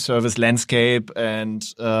microservice landscape and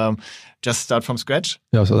just start from scratch?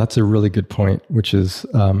 No, so that's a really good point, which is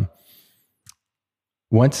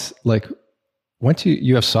once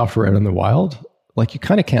you have software out in the wild, like you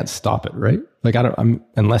kind of can't stop it, right? Like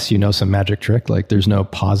unless you know some magic trick, like there's no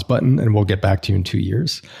pause button and we'll get back to you in 2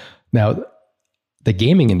 years. Now, the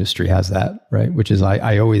gaming industry has that, right? Which is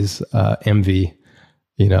I always envy,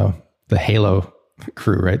 the Halo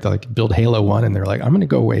crew, right? They build Halo 1 and they're like, I'm going to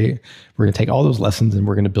go away. We're going to take all those lessons and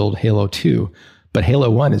we're going to build Halo 2. But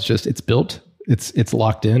Halo 1 is just, it's built, it's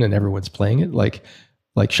locked in and everyone's playing it. Like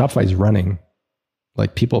Shopify is running.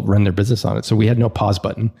 Like people run their business on it. So we had no pause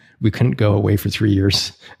button. We couldn't go away for 3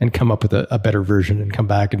 years and come up with a better version and come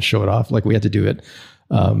back and show it off. Like we had to do it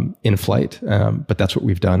in flight. But that's what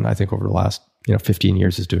we've done, I think, over the last 15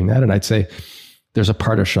 years is doing that. And I'd say there's a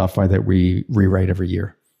part of Shopify that we rewrite every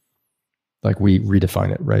year. Like we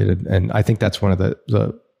redefine it, right? And I think that's one of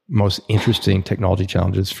the most interesting technology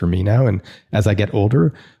challenges for me now. And as I get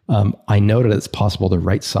older, I know that it's possible to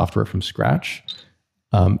write software from scratch.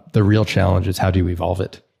 The real challenge is how do you evolve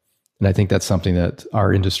it? And I think that's something that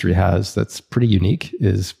our industry has that's pretty unique,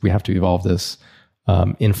 is we have to evolve this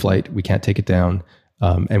in flight. We can't take it down.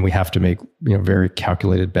 And we have to make very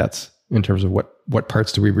calculated bets in terms of what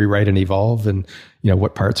parts do we rewrite and evolve, and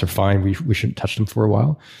what parts are fine. We shouldn't touch them for a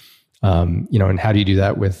while. And how do you do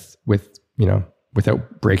that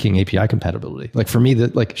without breaking API compatibility? Like for me,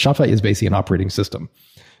 Shopify is basically an operating system.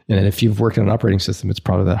 And if you've worked on an operating system, it's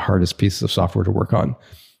probably the hardest piece of software to work on,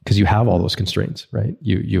 because you have all those constraints, right?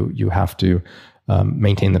 You have to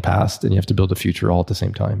maintain the past and you have to build the future all at the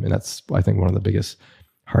same time. And that's, I think, one of the biggest,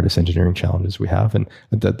 hardest engineering challenges we have. And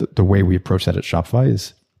the way we approach that at Shopify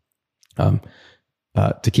is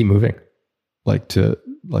to keep moving.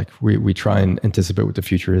 We try and anticipate what the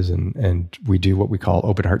future is, and we do what we call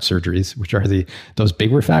open heart surgeries, which are those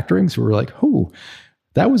big refactorings where we're like,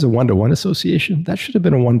 that was a 1-to-1 association. That should have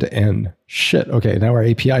been a 1-to-n. Shit. Okay. Now our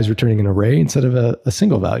API is returning an array instead of a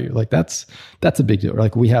single value. Like that's a big deal.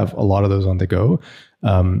 Like we have a lot of those on the go.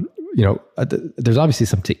 There's obviously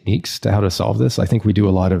some techniques to how to solve this. I think we do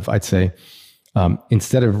a lot of, I'd say,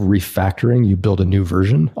 instead of refactoring, you build a new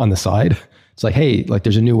version on the side. It's like, hey,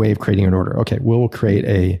 there's a new way of creating an order. Okay. We'll create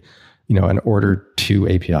an order to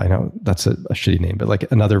API. Now that's a shitty name,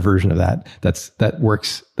 but another version of that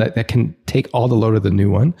works, that can take all the load of the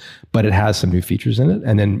new one, but it has some new features in it.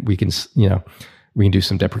 And then we can do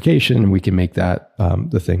some deprecation and we can make that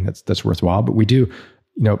the thing that's worthwhile. But we do,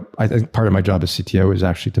 I think part of my job as CTO is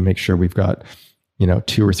actually to make sure we've got,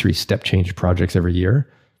 2 or 3 step change projects every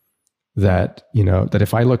year that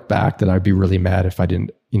if I look back, that I'd be really mad if we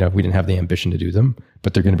didn't have the ambition to do them,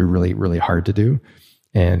 but they're going to be really, really hard to do.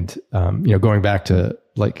 And, going back to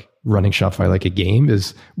running Shopify like a game,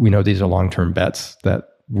 is we know these are long-term bets that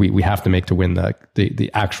we have to make to win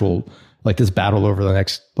the actual, this battle over the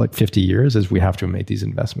next 50 years, is we have to make these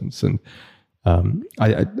investments. And,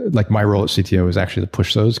 I my role at CTO is actually to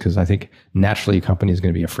push those, because I think naturally a company is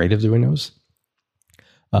going to be afraid of doing those.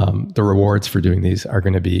 The rewards for doing these are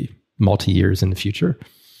going to be multi-years in the future.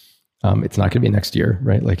 It's not going to be next year,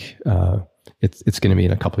 right? It's going to be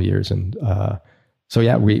in a couple of years. And, so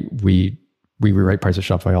yeah, we rewrite parts of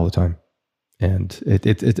Shopify all the time, and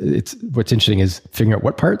it's what's interesting is figuring out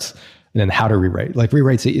what parts And then how to rewrite. Like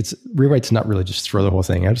rewrite's not really just throw the whole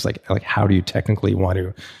thing out. It's like how do you technically want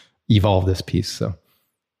to evolve this piece?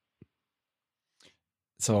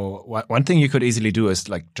 So one thing you could easily do is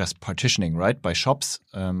like just partitioning, right? By shops.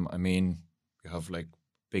 I mean, you have like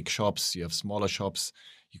big shops, you have smaller shops.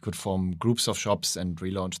 You could form groups of shops and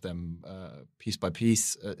relaunch them piece by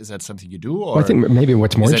piece. Is that something you do? Or I think maybe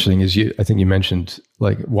what's more interesting is I think you mentioned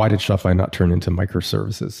like, why did Shopify not turn into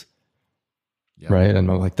microservices? Yeah. Right. And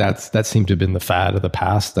like that seemed to have been the fad of the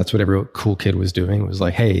past. That's what every cool kid was doing, was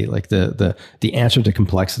like, hey, like the answer to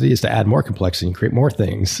complexity is to add more complexity and create more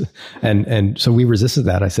things. And so we resisted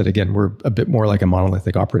that. I said, again, we're a bit more like a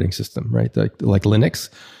monolithic operating system, right? Like Linux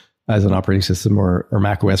as an operating system, or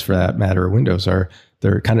Mac OS for that matter, or Windows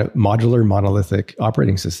they're kind of modular monolithic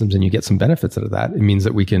operating systems, and you get some benefits out of that. It means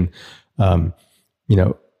that we can, the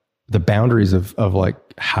boundaries of like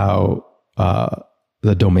how,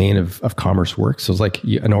 the domain of commerce works. So it's like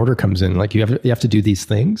an order comes in, like you have to do these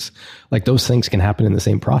things. Like those things can happen in the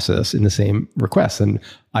same process, in the same request. And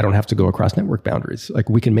I don't have to go across network boundaries. Like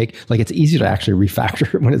we can make, like it's easier to actually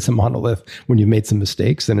refactor when it's a monolith, when you've made some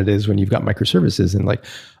mistakes, than it is when you've got microservices and like,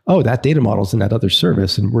 oh, that data model's in that other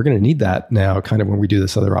service, and we're going to need that now kind of when we do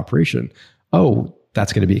this other operation. Oh,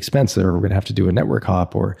 that's going to be expensive, or we're going to have to do a network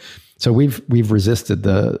hop. Or so we've resisted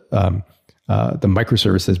the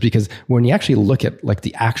microservices, because when you actually look at like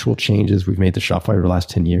the actual changes we've made to Shopify over the last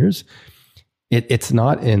 10 years, it's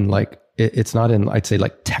not in I'd say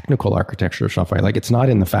like technical architecture of Shopify. Like it's not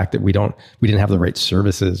in the fact that we didn't have the right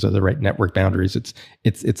services or the right network boundaries.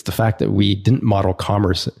 It's the fact that we didn't model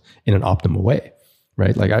commerce in an optimal way,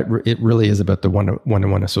 right? Like it really is about the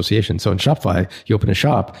one-to-one association. So in Shopify, you open a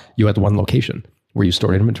shop, you have one location where you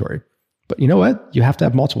store inventory. But you know what? You have to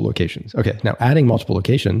have multiple locations. Okay. Now adding multiple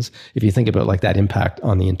locations, if you think about like that impact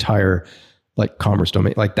on the entire like commerce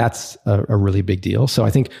domain, like that's a really big deal. So I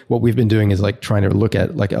think what we've been doing is like trying to look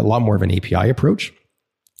at like a lot more of an API approach,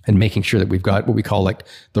 and making sure that we've got what we call like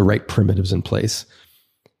the right primitives in place.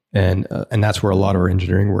 And that's where a lot of our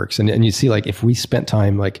engineering works. And you see, like if we spent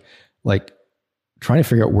time like trying to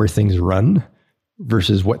figure out where things run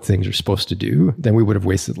versus what things are supposed to do, then we would have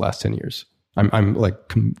wasted the last 10 years. I'm like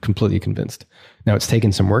completely convinced. Now it's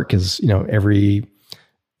taken some work, because every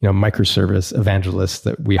microservice evangelist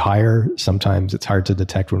that we hire, sometimes it's hard to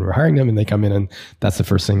detect when we're hiring them, and they come in, and that's the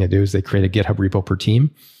first thing they do is they create a GitHub repo per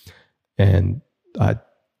team, and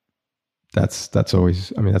that's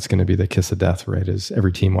always, I mean, that's going to be the kiss of death, right? Is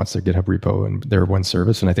every team wants their GitHub repo and their one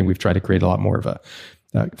service, and I think we've tried to create a lot more of a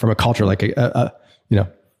from a culture like a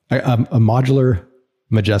modular,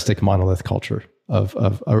 majestic, monolith culture of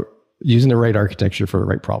using the right architecture for the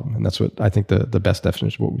right problem. And that's what I think the best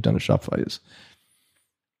definition of what we've done at Shopify is.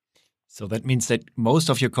 So that means that most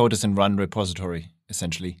of your code is in run repository,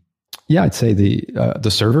 essentially. Yeah, I'd say the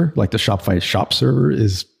server, like the Shopify shop server,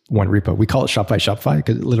 is one repo. We call it Shopify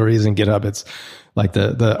because it literally is in GitHub. It's like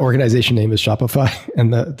the organization name is Shopify,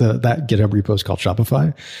 and that GitHub repo is called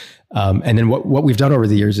Shopify. And then what we've done over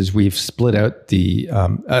the years is we've split out the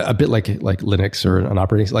a bit like Linux or an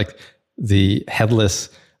operating, like the headless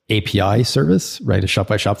API service, right? A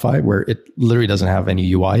Shopify, where it literally doesn't have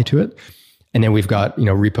any UI to it. And then we've got,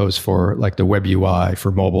 repos for like the web UI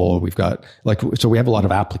for mobile. We've got so we have a lot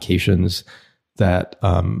of applications that,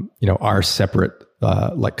 are separate,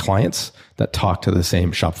 like clients that talk to the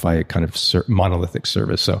same Shopify kind of monolithic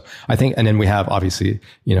service. So I think, and then we have obviously,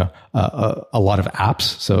 a lot of apps.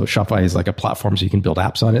 So Shopify is like a platform, so you can build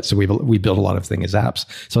apps on it. So we build a lot of things as apps.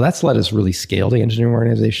 So that's let us really scale the engineering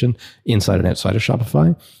organization inside and outside of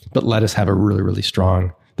Shopify, but let us have a really, really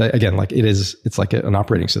strong, again, like it's like an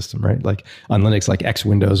operating system, right? Like on Linux, like X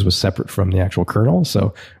Windows was separate from the actual kernel.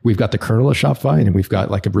 So we've got the kernel of Shopify, and we've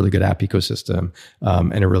got like a really good app ecosystem,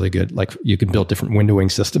 and a really good, like you can build different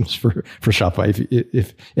windowing systems for Shopify.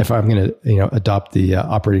 If I'm going to, adopt the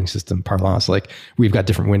operating system parlance, like we've got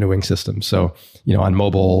different windowing systems. So, on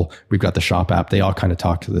mobile, we've got the shop app. They all kind of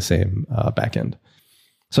talk to the same backend.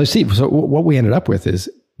 So what we ended up with is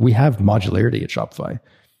we have modularity at Shopify,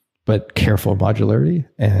 but careful modularity,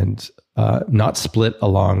 and not split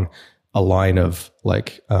along a line of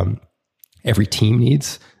like every team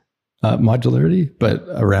needs modularity, but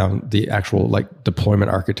around the actual like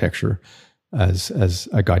deployment architecture as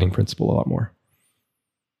a guiding principle a lot more.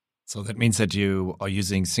 So that means that you are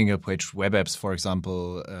using single page web apps, for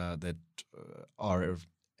example, that are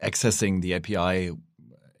accessing the API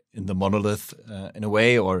in the monolith in a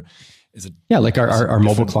way, or is it? Yeah, like our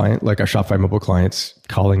mobile client, like our Shopify mobile clients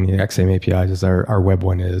calling the exact same APIs as our web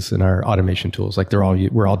one is, and our automation tools. Like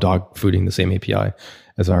we're all dog fooding the same API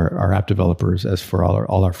as our app developers, as for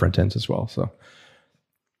all our front ends as well. So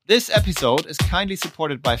This episode is kindly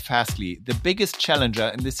supported by Fastly, the biggest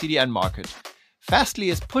challenger in the CDN market. Fastly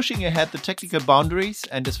is pushing ahead the technical boundaries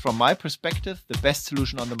and is, from my perspective, the best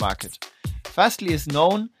solution on the market. Fastly is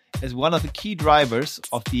known as one of the key drivers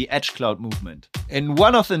of the Edge Cloud movement. In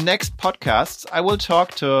one of the next podcasts, I will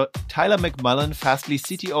talk to Tyler McMullen, Fastly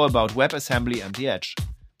CTO, about WebAssembly and the Edge.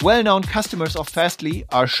 Well-known customers of Fastly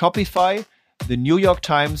are Shopify, the New York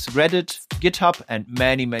Times, Reddit, GitHub, and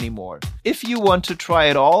many, many more. If you want to try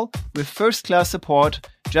it all with first-class support,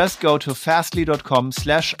 just go to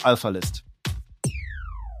fastly.com/alphalist.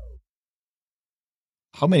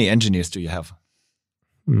 How many engineers do you have?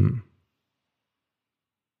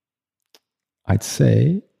 I'd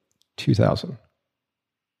say 2,000.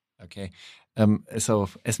 Okay. So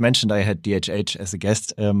as mentioned, I had DHH as a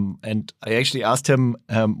guest, and I actually asked him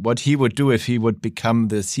what he would do if he would become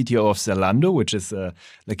the CTO of Zalando, which is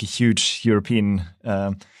like a huge European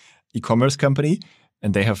e-commerce company,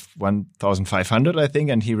 and they have 1,500, I think.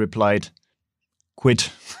 And he replied,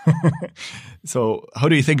 "Quit." So how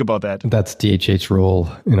do you think about that? That's DHH's role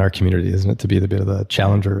in our community, isn't it? To be the bit of the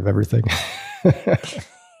challenger of everything.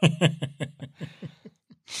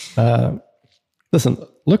 Listen,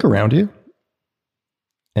 look around you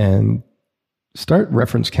and start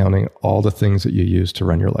reference counting all the things that you use to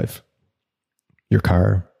run your life. Your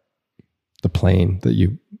car, the plane that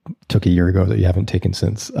you took a year ago that you haven't taken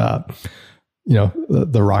since. The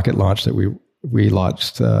rocket launch that we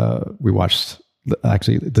launched. We watched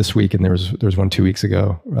actually this week, and there was one 2 weeks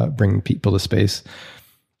ago, bringing people to space.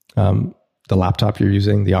 The laptop you're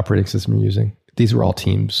using, the operating system you're using. These were all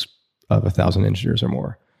teams of 1,000 engineers or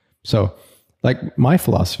more. So, like, my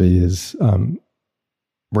philosophy is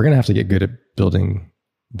we're going to have to get good at building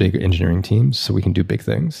big engineering teams so we can do big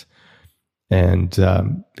things. And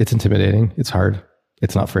it's intimidating. It's hard.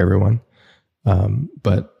 It's not for everyone.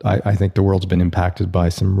 But I think the world's been impacted by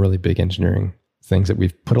some really big engineering things that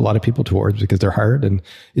we've put a lot of people towards because they're hard and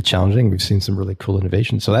it's challenging. We've seen some really cool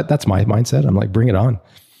innovation. So that's my mindset. I'm like, bring it on.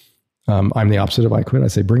 I'm the opposite of I quit. I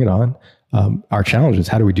say, bring it on. Our challenge is,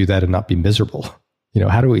 how do we do that and not be miserable?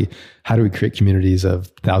 How do we create communities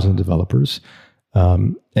of 1,000 developers? I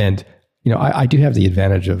do have the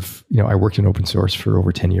advantage of, I worked in open source for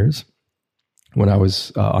over 10 years when I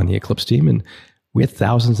was on the Eclipse team, and we had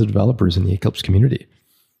thousands of developers in the Eclipse community.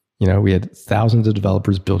 We had thousands of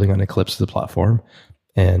developers building on Eclipse as a platform.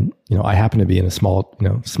 And, I happened to be in a small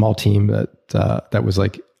team that was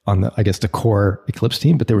like on the core Eclipse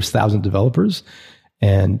team, but there was 1,000 developers.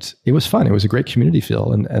 And it was fun. It was a great community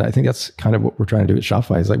feel. And I think that's kind of what we're trying to do at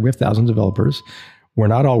Shopify is, like, we have 1,000 developers. We're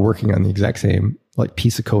not all working on the exact same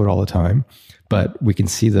piece of code all the time, but we can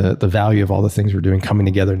see the value of all the things we're doing coming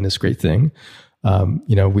together in this great thing.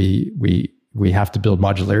 We have to build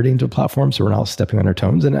modularity into a platform, so we're not all stepping on our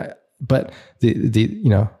toes. But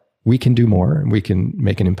we can do more, and we can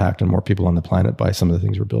make an impact on more people on the planet by some of the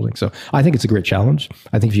things we're building. So I think it's a great challenge.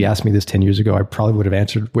 I think if you asked me this 10 years ago, I probably would have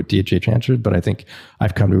answered what DHH answered, but I think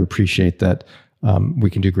I've come to appreciate that we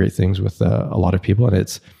can do great things with a lot of people. And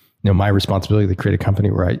it's, my responsibility to create a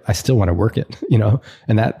company where I still want to work it,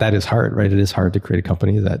 and that is hard, right? It is hard to create a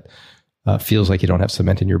company that feels like you don't have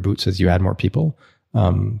cement in your boots as you add more people.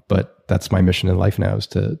 But that's my mission in life now, is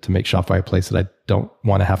to make Shopify a place that I don't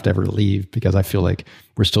want to have to ever leave, because I feel like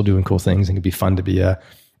we're still doing cool things, and it'd be fun to be an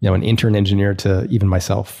intern engineer to even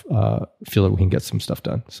myself feel that we can get some stuff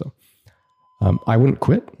done. So I wouldn't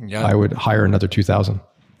quit. Yeah. I would hire another 2,000,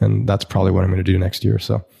 and that's probably what I'm going to do next year.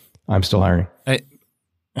 So I'm still hiring.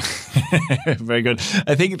 Very good.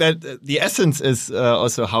 I think that the essence is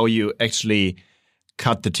also how you actually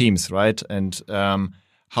cut the teams, right? And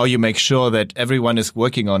how you make sure that everyone is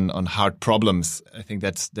working on hard problems. I think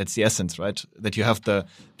that's the essence, right? That you have the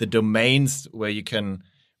domains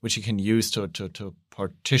which you can use to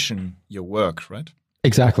partition your work, right?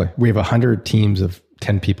 Exactly. We have 100 teams of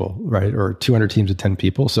 10 people, right? Or 200 teams of 10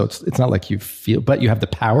 people. So it's not like you feel, but you have the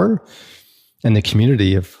power and the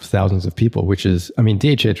community of thousands of people, which is,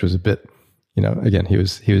 DHH was a bit, again, he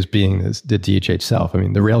was being the DHH self.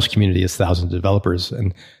 The Rails community is thousands of developers,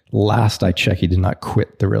 and last I checked, he did not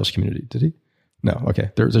quit the Rails community, did he? No.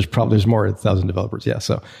 Okay. There's more than 1,000 developers. Yeah.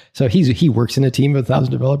 So he works in a team of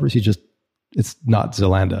 1,000 developers. It's not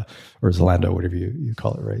Zalando or Zalando, whatever you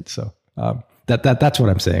call it, right? So that's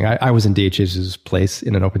what I'm saying. I was in DHH's place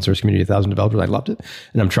in an open source community of 1,000 developers. I loved it,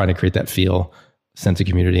 and I'm trying to create that sense of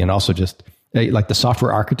community, and also just like the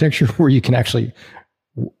software architecture where you can actually,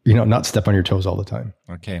 not step on your toes all the time.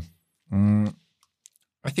 Okay.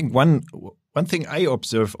 I think one thing I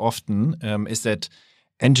observe often is that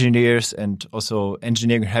engineers and also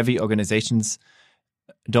engineering heavy organizations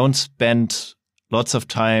don't spend lots of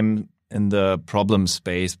time in the problem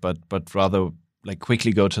space, but rather like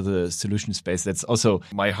quickly go to the solution space. That's also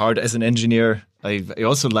my heart as an engineer. I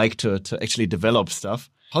also like to actually develop stuff.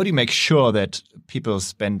 How do you make sure that people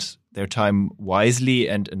spend their time wisely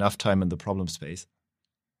and enough time in the problem space?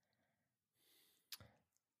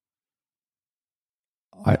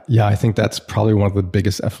 I think that's probably one of the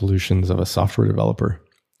biggest evolutions of a software developer.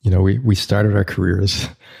 We started our careers,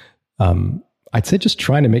 I'd say just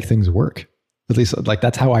trying to make things work. At least like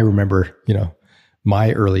that's how I remember,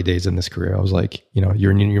 my early days in this career. I was like,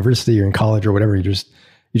 you're in university, you're in college or whatever. You're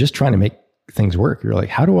just trying to make things work. You're like,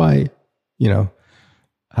 how do I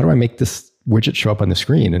make this widget show up on the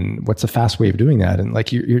screen? And what's a fast way of doing that? And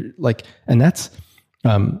like, you're like, and that's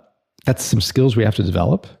some skills we have to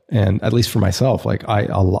develop. And at least for myself, like I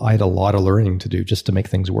had a lot of learning to do just to make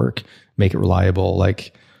things work, make it reliable,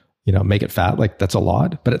 like, make it fat. Like that's a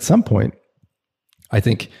lot. But at some point, I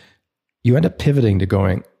think you end up pivoting to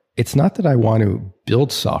going, it's not that I want to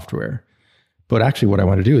build software, but actually what I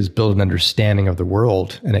want to do is build an understanding of the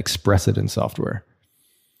world and express it in software.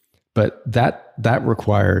 But that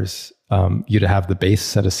requires you to have the base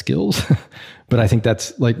set of skills. But I think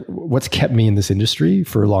that's like what's kept me in this industry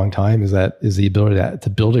for a long time is the ability to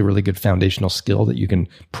build a really good foundational skill that you can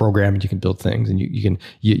program and you can build things and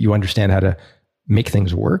you understand how to make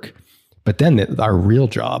things work. But then our real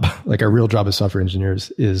job as software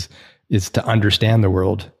engineers is to understand the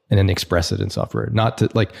world and then express it in software. Not to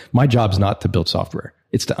like, my job's not to build software.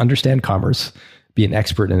 It's to understand commerce, be an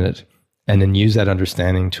expert in it, and then use that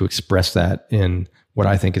understanding to express that in what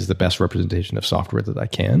I think is the best representation of software that I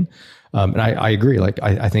can. And I agree. Like,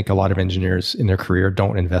 I think a lot of engineers in their career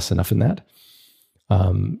don't invest enough in that. I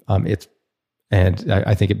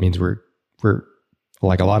think it means we're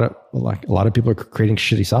like a lot of people are creating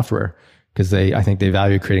shitty software because I think they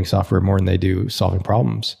value creating software more than they do solving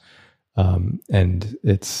problems. And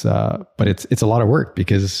it's a lot of work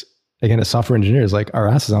because again, as software engineers, like our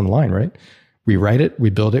ass is on the line, right? We write it,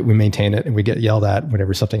 we build it, we maintain it, and we get yelled at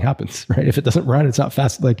whenever something happens, right? If it doesn't run, it's not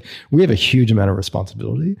fast. Like we have a huge amount of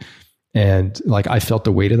responsibility. And like, I felt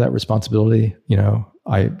the weight of that responsibility.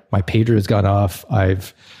 My pager has gone off.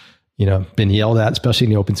 I've, been yelled at, especially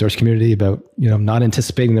in the open source community about, not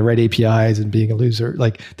anticipating the right APIs and being a loser.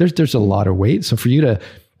 Like there's a lot of weight. So for you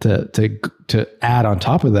to add on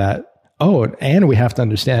top of that, and we have to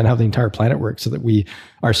understand how the entire planet works so that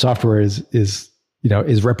our software is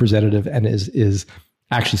representative and is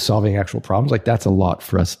actually solving actual problems. Like that's a lot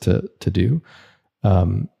for us to do.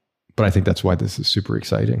 But I think that's why this is super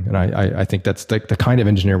exciting. And I think that's the kind of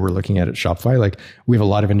engineer we're looking at Shopify. Like we have a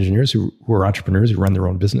lot of engineers who are entrepreneurs who run their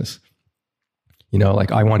own business.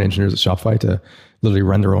 Like I want engineers at Shopify to literally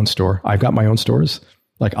run their own store. I've got my own stores.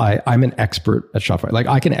 Like I'm an expert at Shopify. Like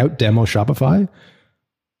I can out demo Shopify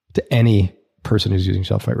to any person who's using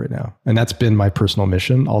Shopify right now. And that's been my personal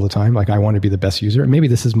mission all the time. Like I want to be the best user. Maybe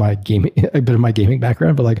this is my gaming, a bit of my gaming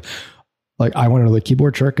background, but like I want to know the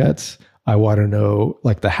keyboard shortcuts. I want to know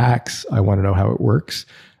like the hacks. I want to know how it works.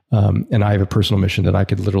 And I have a personal mission that I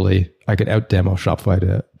could out demo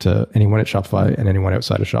Shopify to anyone at Shopify and anyone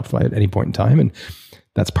outside of Shopify at any point in time. And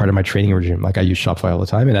that's part of my training regime. Like I use Shopify all the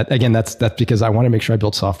time. And that's because I want to make sure I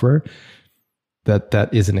build software that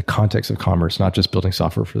is in the context of commerce, not just building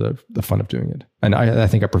software for the fun of doing it. And I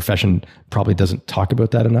think our profession probably doesn't talk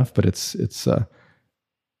about that enough, but it's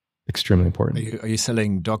extremely important. Are you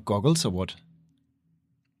selling dog goggles or what?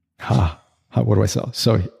 What do I sell?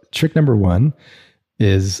 So trick number one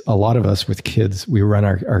is a lot of us with kids, we run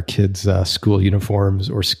our kids' school uniforms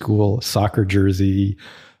or school soccer jersey,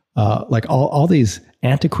 like all these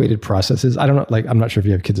antiquated processes. I don't know, like, I'm not sure if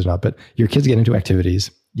you have kids or not, but your kids get into activities.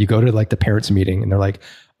 You go to like the parents' meeting and they're like,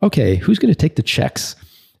 okay, who's going to take the checks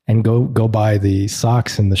and go buy the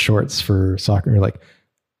socks and the shorts for soccer? And you're like,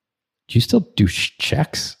 do you still do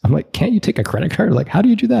checks? I'm like, can't you take a credit card? Like, how do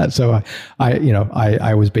you do that? So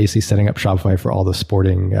I was basically setting up Shopify for all the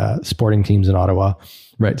sporting teams in Ottawa,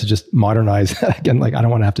 right? To just modernize again. Like, I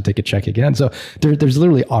don't want to have to take a check again. So there's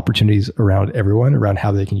literally opportunities around everyone around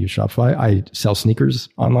how they can use Shopify. I sell sneakers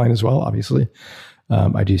online as well, obviously.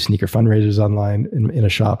 I do sneaker fundraisers online in a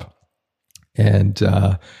shop, and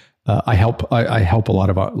I help a lot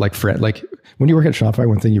of like when you work at Shopify,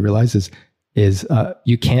 one thing you realize is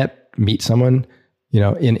you can't meet someone,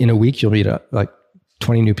 in a week, you'll meet like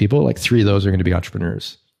 20 new people, like 3 of those are going to be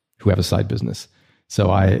entrepreneurs who have a side business. So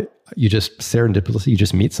you just serendipitously, you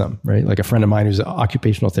just meet some, right? Like a friend of mine who's an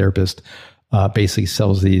occupational therapist, basically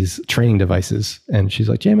sells these training devices. And she's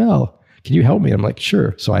like, JML, can you help me? I'm like,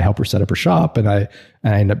 sure. So I help her set up her shop, and I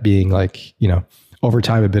end up being like, over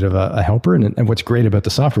time, a bit of a helper. And what's great about the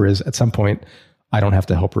software is at some point, I don't have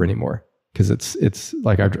to help her anymore. because it's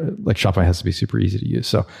like Shopify has to be super easy to use.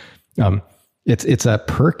 So it's a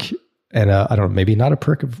perk, and I don't know, maybe not a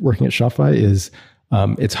perk of working at Shopify is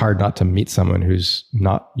it's hard not to meet someone who's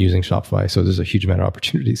not using Shopify. So there's a huge amount of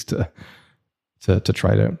opportunities to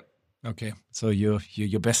try it out. Okay, so you're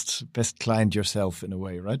your best client yourself in a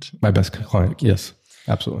way, right? My best client, okay. Yes,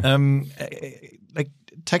 absolutely. Like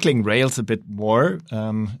tackling Rails a bit more.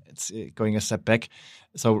 It's going a step back.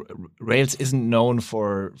 So Rails isn't known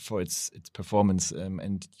for its performance,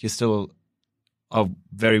 and you still are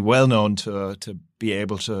very well known to be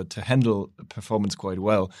able to handle performance quite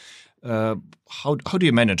well. How do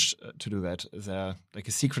you manage to do that? Is there like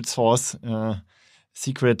a secret sauce?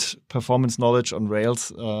 Secret performance knowledge on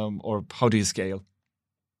Rails, or how do you scale?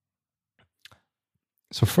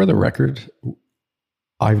 So for the record,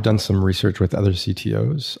 I've done some research with other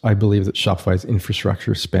CTOs. I believe that Shopify's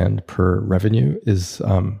infrastructure spend per revenue is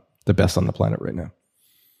the best on the planet right now.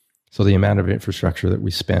 So the amount of infrastructure that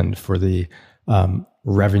we spend for the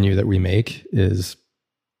revenue that we make is,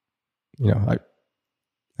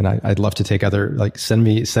 I'd love to take other, like send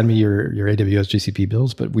me your AWS GCP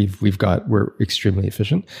bills, but we're extremely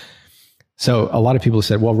efficient. So a lot of people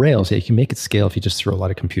said, well, Rails, you can make it scale if you just throw a lot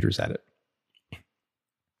of computers at it.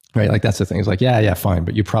 Right? Like that's the thing. It's like, yeah, fine,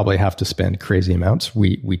 but you probably have to spend crazy amounts.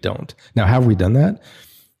 We don't. Now, how have we done that?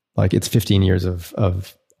 Like it's 15 years of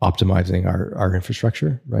optimizing our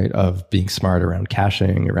infrastructure, right? Of being smart around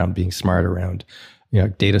caching, around being smart around,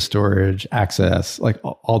 data storage, access, like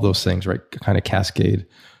all those things, right? Kind of cascade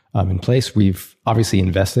in place. We've obviously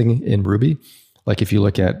investing in Ruby. Like if you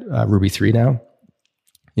look at Ruby 3 now,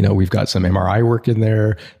 we've got some MRI work in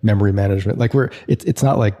there, memory management. Like it's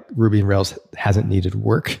not like Ruby and Rails hasn't needed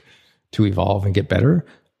work to evolve and get better.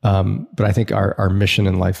 But I think our mission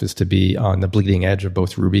in life is to be on the bleeding edge of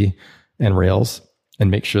both Ruby and Rails and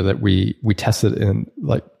make sure that we test it in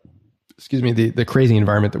the crazy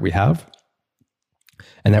environment that we have,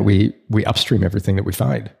 and that we upstream everything that we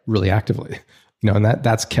find really actively. And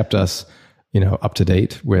that's kept us, up to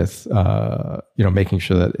date with, making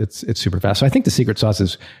sure that it's super fast. So I think the secret sauce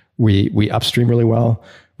is we upstream really well.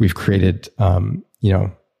 We've created,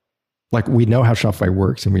 like we know how Shopify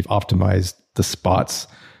works, and we've optimized the spots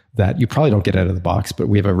that you probably don't get out of the box, but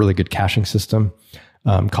we have a really good caching system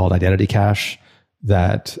called Identity Cache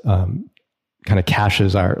that kind of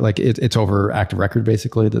caches it's over Active Record,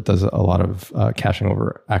 basically, that does a lot of caching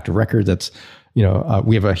over Active Record. That's, we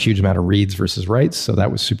have a huge amount of reads versus writes. So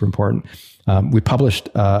that was super important. We published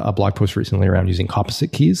a blog post recently around using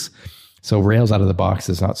composite keys. So Rails out of the box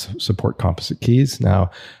does not support composite keys.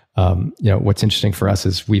 Now, what's interesting for us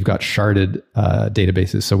is we've got sharded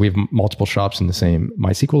databases. So we have multiple shops in the same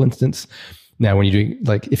MySQL instance. Now, when you do,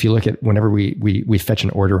 like, if you look at whenever we fetch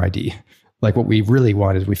an order ID, like what we really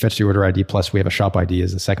want is we fetch the order ID plus we have a shop ID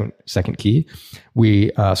as a second key.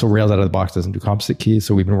 So Rails out of the box doesn't do composite keys.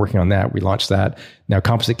 So we've been working on that. We launched that. Now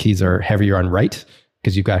composite keys are heavier on write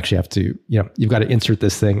because you actually have to, you've got to insert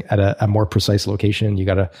this thing at a more precise location. You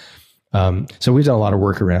got to, so we've done a lot of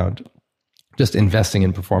work around just investing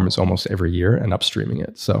in performance almost every year and upstreaming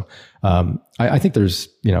it. So I think there's,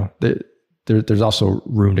 there's also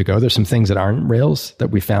room to go. There's some things that aren't Rails that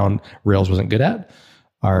we found Rails wasn't good at.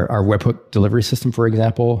 Our webhook delivery system, for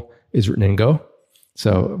example, is written in Go.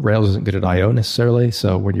 So Rails isn't good at I/O necessarily.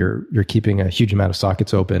 So when you're keeping a huge amount of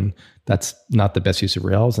sockets open, that's not the best use of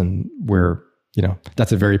Rails. And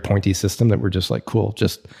that's a very pointy system that we're just like, cool,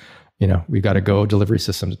 just, we've got a Go delivery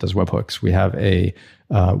system that does webhooks. We have a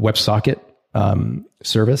WebSocket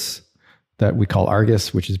service that we call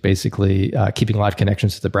Argus, which is basically keeping live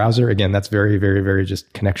connections to the browser. Again, that's very, very, very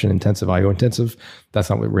just connection intensive, IO intensive. That's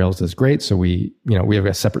not what Rails does great. So we have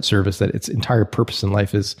a separate service that its entire purpose in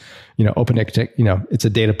life is, open, it's a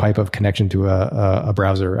data pipe of connection to a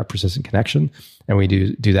browser, a persistent connection. And we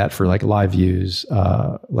do that for like live views,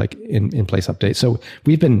 like in place updates. So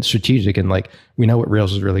we've been strategic and like, we know what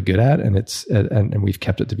Rails is really good at, and and we've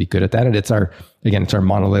kept it to be good at that. And it's our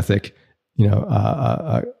monolithic,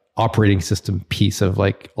 operating system piece of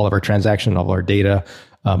like all of our transaction, all of our data,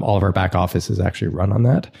 all of our back office is actually run on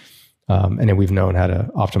that. And then we've known how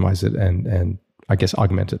to optimize it and I guess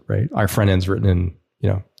augment it, right? Our front end's written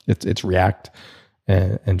in, it's React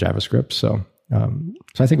and JavaScript. So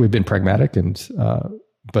I think we've been pragmatic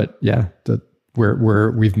but yeah,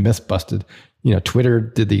 we've busted. Twitter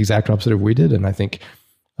did the exact opposite of what we did. And I think,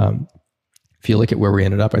 if you look at where we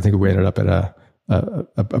ended up, I think we ended up at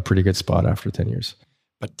a pretty good spot after 10 years.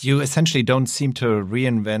 But you essentially don't seem to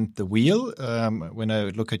reinvent the wheel when I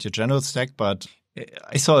look at your general stack. But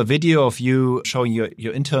I saw a video of you showing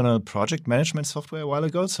your internal project management software a while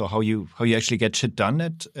ago. So how you actually get shit done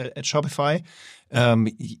at Shopify.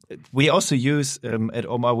 We also use at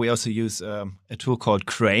Omar. We also use a tool called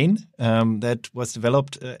Crane that was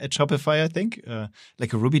developed at Shopify, I think,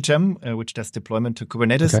 like a Ruby gem, which does deployment to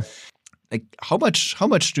Kubernetes. Okay. Like how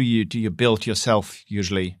much do you build yourself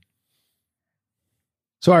usually?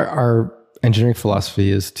 So our engineering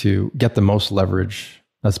philosophy is to get the most leverage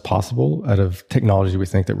as possible out of technology we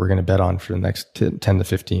think that we're going to bet on for the next 10 to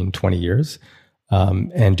 15, 20 years,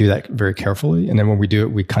 and do that very carefully. And then when we do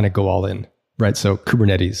it, we kind of go all in, right? So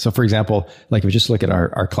Kubernetes. So for example, like if we just look at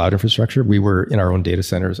our cloud infrastructure, we were in our own data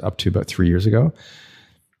centers up to about 3 years ago,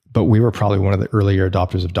 but we were probably one of the earlier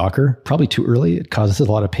adopters of Docker, probably too early. It causes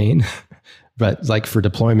a lot of pain, but like for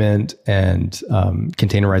deployment and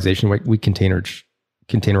containerization, we containerized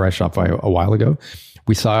Shopify a while ago.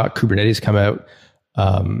 We saw Kubernetes come out.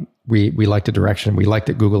 We liked the direction. We liked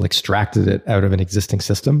that Google extracted it out of an existing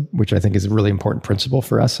system, which I think is a really important principle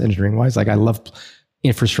for us engineering wise. Like I love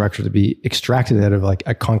infrastructure to be extracted out of like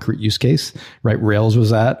a concrete use case, right? Rails was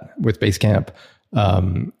that with Basecamp.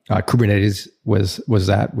 Kubernetes was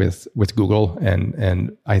that with Google.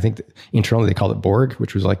 And I think that internally they called it Borg,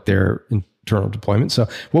 which was like their internal deployment. So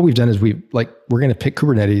what we've done is we're going to pick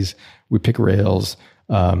Kubernetes, we pick Rails,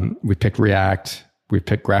 we picked React, we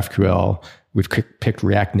picked GraphQL, we've picked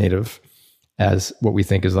React Native as what we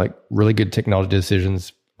think is like really good technology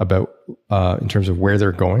decisions about in terms of where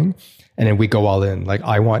they're going. And then we go all in. Like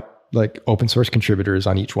I want like open source contributors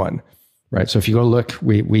on each one, right? So if you go look,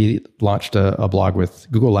 we launched a blog with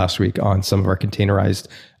Google last week on some of our containerized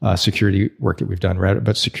security work that we've done, right?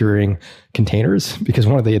 About securing containers, because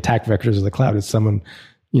one of the attack vectors of the cloud is someone,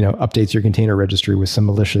 updates your container registry with some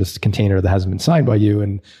malicious container that hasn't been signed by you,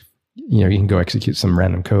 and you can go execute some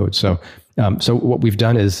random code. So what we've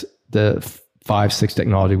done is the 5-6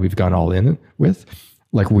 technology we've gone all in with,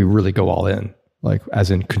 like we really go all in, like as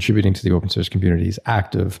in contributing to the open source communities,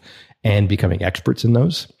 active and becoming experts in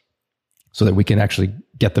those, so that we can actually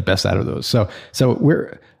get the best out of those. So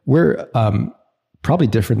we're probably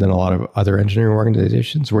different than a lot of other engineering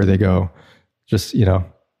organizations where they go, just,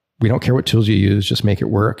 we don't care what tools you use, just make it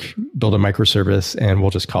work, build a microservice, and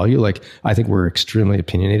we'll just call you. Like, I think we're extremely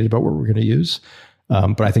opinionated about what we're going to use.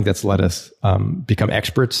 But I think that's let us become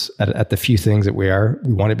experts at the few things that we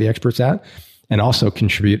want to be experts at, and also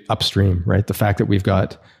contribute upstream, right? The fact that we've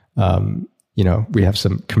got, we have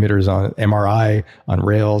some committers on MRI, on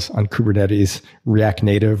Rails, on Kubernetes, React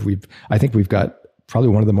Native. I think we've got probably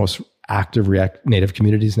one of the most active React Native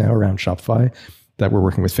communities now around Shopify that we're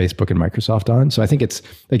working with Facebook and Microsoft on. So I think it's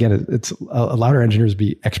allowed our engineers to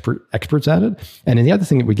be experts at it. And then the other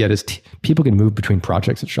thing that we get is people can move between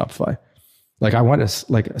projects at Shopify. Like I want a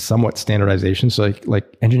somewhat standardization. So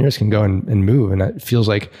like engineers can go and move, and it feels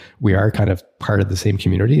like we are kind of part of the same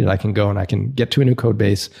community, that I can go and I can get to a new code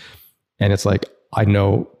base. And it's like, I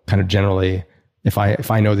know kind of generally, if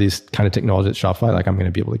I know these kind of technologies at Shopify, like I'm going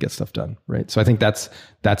to be able to get stuff done. Right. So I think that's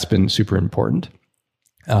been super important.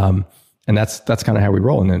 And that's kind of how we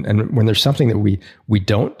roll. And when there's something that we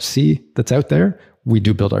don't see that's out there, we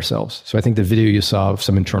do build ourselves. So I think the video you saw of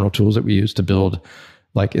some internal tools that we use to build,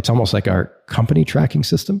 like it's almost like our company tracking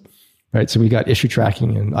system, right? So we got issue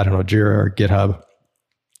tracking in, I don't know, Jira or GitHub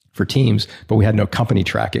for teams, but we had no company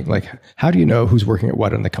tracking. Like, how do you know who's working at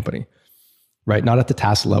what in the company, right? Not at the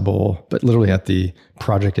task level, but literally at the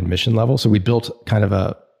project and mission level. So we built kind of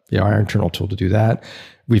our internal tool to do that.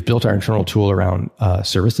 We've built our internal tool around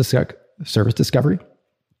service discovery,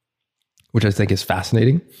 which I think is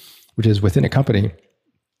fascinating, which is within a company,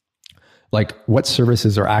 like what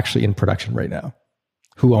services are actually in production right now?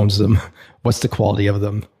 Who owns them? What's the quality of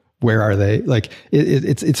them? Where are they? Like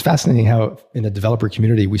it's fascinating how in the developer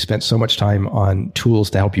community, we spent so much time on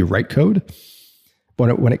tools to help you write code.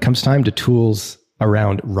 But when it comes time to tools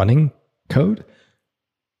around running code,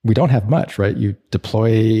 we don't have much, right? You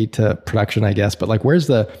deploy to production, I guess, but like, where's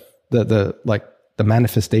the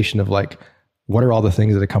manifestation of like, what are all the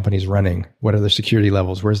things that a company's running? What are their security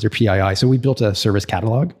levels? Where's their PII? So we built a service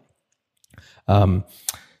catalog.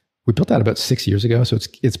 We built that about 6 years ago. So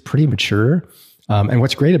it's pretty mature. And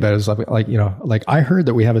what's great about it is like I heard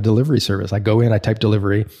that we have a delivery service. I go in, I type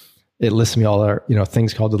delivery. It lists me all our,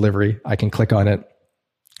 things called delivery. I can click on it.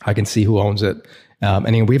 I can see who owns it. And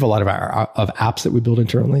then we have a lot of apps that we build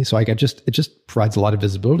internally. So it just provides a lot of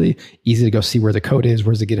visibility, easy to go see where the code is.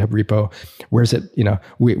 Where's the GitHub repo? Where's it?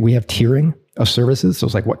 We have tiering of services. So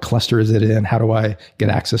it's like, what cluster is it in? How do I get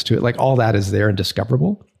access to it? Like all that is there and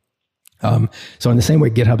discoverable. So in the same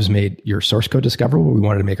way GitHub's made your source code discoverable, we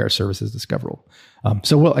wanted to make our services discoverable.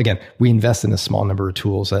 We invest in a small number of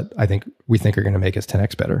tools that we think are going to make us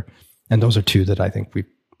 10x better. And those are two that I think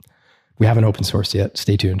We haven't open sourced yet.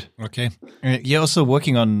 Stay tuned. Okay. You're also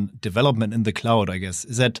working on development in the cloud, I guess.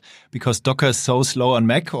 Is that because Docker is so slow on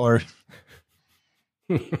Mac, or?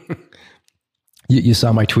 You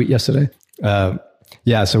saw my tweet yesterday?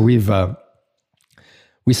 Yeah, so we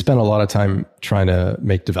spent a lot of time trying to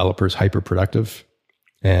make developers hyper productive.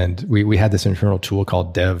 And we had this internal tool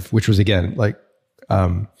called Dev, which was, again, like,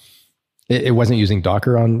 it wasn't using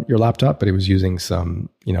Docker on your laptop, but it was using some,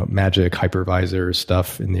 magic hypervisor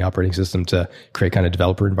stuff in the operating system to create kind of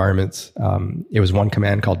developer environments. It was one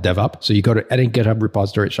command called dev up. So you go to any GitHub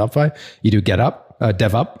repository at Shopify, you do dev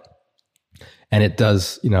up, and it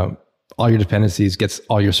does, all your dependencies, gets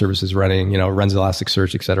all your services running, runs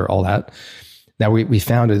Elasticsearch, et cetera, all that. Now we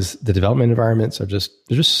found is the development environments there's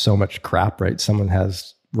just so much crap, right? Someone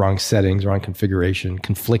has wrong settings, wrong configuration,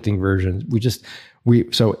 conflicting versions.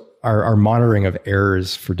 So our monitoring of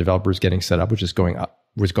errors for developers getting set up, which is going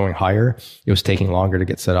higher. It was taking longer to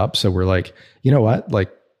get set up. So we're like, you know what?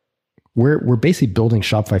 Like we're basically building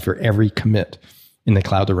Shopify for every commit in the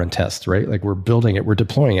cloud to run tests, right? Like we're building it, we're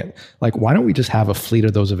deploying it. Like, why don't we just have a fleet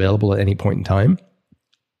of those available at any point in time?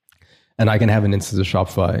 And I can have an instance of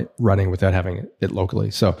Shopify running without having it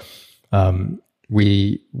locally. So I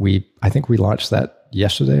think we launched that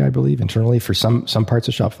yesterday, I believe, internally for some parts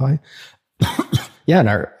of Shopify. Yeah, and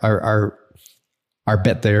our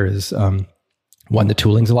bet there is one, the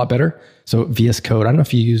tooling's a lot better. So VS Code, I don't know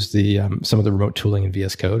if you use the some of the remote tooling in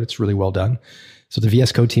VS Code. It's really well done. So the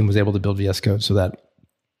VS Code team was able to build VS Code so that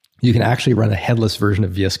you can actually run a headless version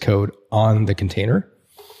of VS Code on the container.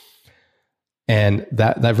 And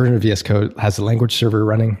that version of VS Code has the language server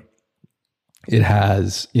running. It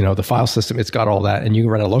has, the file system. It's got all that. And you can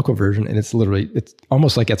run a local version. And it's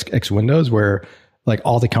almost like X Windows, where like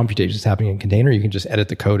all the computation is happening in container. You can just edit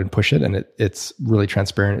the code and push it. And it's really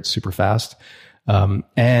transparent. It's super fast.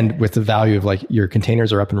 And with the value of like your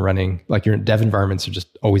containers are up and running, like your dev environments are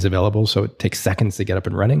just always available. So it takes seconds to get up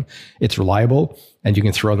and running. It's reliable and you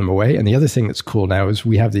can throw them away. And the other thing that's cool now is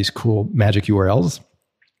we have these cool magic URLs.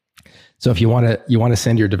 So if you want to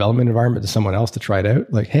send your development environment to someone else to try it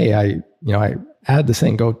out, like, hey, I add this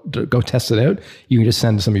thing, go test it out. You can just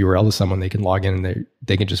send some URL to someone, they can log in and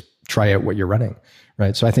they can just try out what you're running,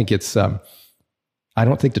 right? So I think it's, I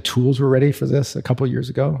don't think the tools were ready for this a couple of years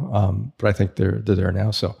ago, but I think they're there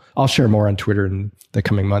now. So I'll share more on Twitter in the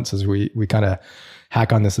coming months as we kind of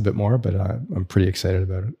hack on this a bit more, but I'm pretty excited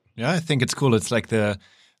about it. Yeah, I think it's cool. It's like the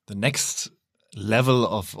next level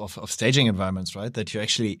of staging environments, right? That you're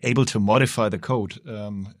actually able to modify the code,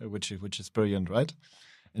 which is brilliant, right?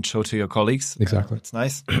 And show to your colleagues. Exactly. It's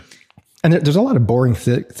nice. And there's a lot of boring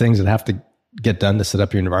things that have to get done to set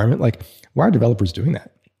up your environment. Like, why are developers doing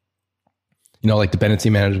that? Like dependency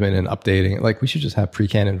management and updating. Like, we should just have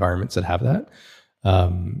pre-canned environments that have that.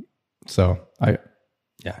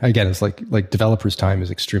 Again, it's like developers' time is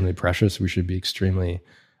extremely precious. We should be extremely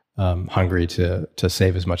hungry to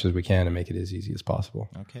save as much as we can and make it as easy as possible.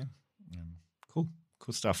 Okay. Cool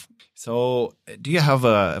stuff. So do you have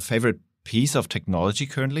a favorite piece of technology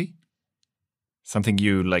currently? Something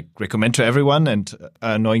you like recommend to everyone and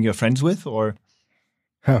annoying your friends with, or?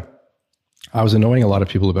 I was annoying a lot of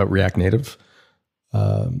people about React Native.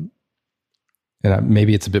 And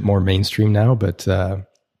maybe it's a bit more mainstream now, but I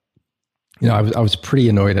was pretty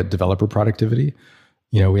annoyed at developer productivity.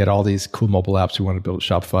 We had all these cool mobile apps we wanted to build at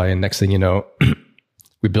Shopify, and next thing you know,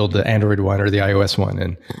 we build the Android one or the iOS one,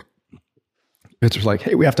 and it's just like,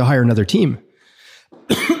 hey, we have to hire another team.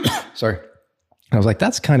 Sorry. And I was like,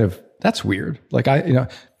 that's weird. Like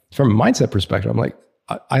from a mindset perspective, I'm like,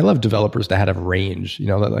 I love developers to have range.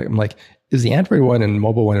 I'm like, is the Android one and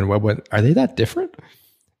mobile one and web one, are they that different?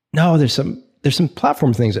 No, there's some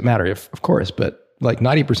platform things that matter, of course, but like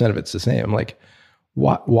 90% of it's the same. I'm like,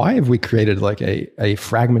 why have we created like a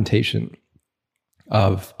fragmentation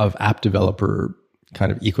of app developer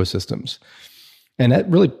kind of ecosystems? And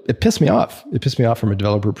it pissed me off. It pissed me off from a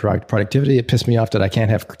developer productivity. It pissed me off that I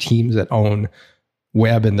can't have teams that own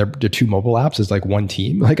web and their two mobile apps is like one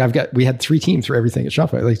team. Like we had 3 teams for everything at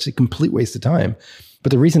Shopify. Like, it's a complete waste of time.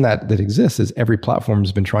 But the reason that exists is every platform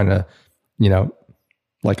has been trying to,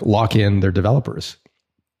 like lock in their developers,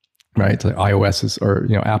 right? Like iOS is, or,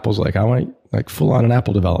 Apple's like, I want like full on an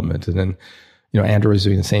Apple development. And then, Android is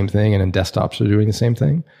doing the same thing, and then desktops are doing the same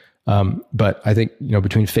thing. But I think,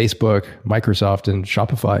 between Facebook, Microsoft, and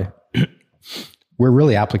Shopify, we're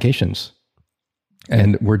really applications.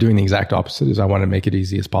 And we're doing the exact opposite. Is I want to make it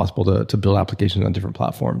easy as possible to build applications on different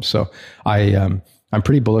platforms. So I'm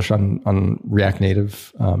pretty bullish on React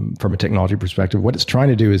Native from a technology perspective. What it's trying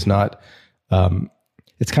to do is not,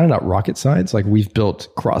 it's kind of not rocket science. Like, we've built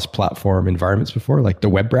cross-platform environments before, like the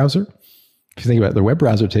web browser. if you think about it, the web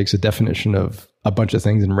browser takes a definition of a bunch of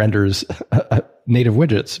things and renders native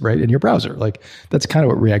widgets, right, in your browser. Like that's kind of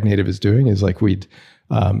what React Native is doing. Is like we've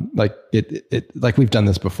done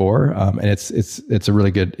this before, and it's a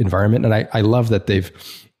really good environment. And I love that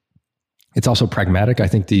it's also pragmatic. I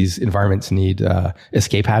think these environments need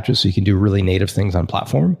escape hatches so you can do really native things on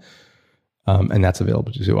platform, and that's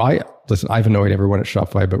available too. So I've annoyed everyone at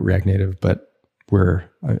Shopify about React Native, but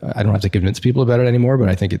I don't have to convince people about it anymore. But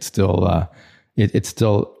I think it's still it's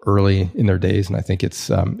still early in their days, and I think it's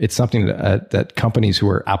something that companies who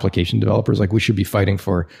are application developers, like, we should be fighting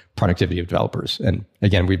for productivity of developers. And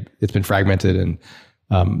again, it's been fragmented, and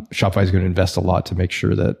Shopify is going to invest a lot to make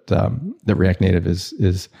sure that that React Native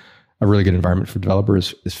is a really good environment for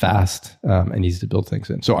developers, is fast and easy to build things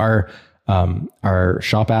in. So our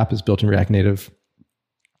shop app is built in React Native.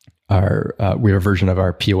 We have a version of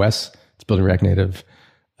our POS. It's built in React Native.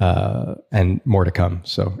 And more to come.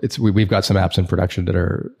 So we've got some apps in production that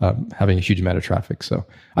are having a huge amount of traffic. So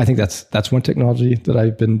I think that's one technology that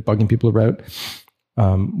I've been bugging people about.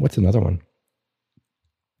 What's another one?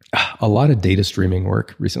 A lot of data streaming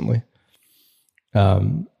work recently.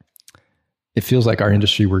 It feels like our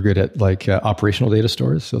industry, we're good at like operational data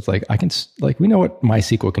stores. So it's like we know what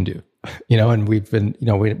MySQL can do, and we've been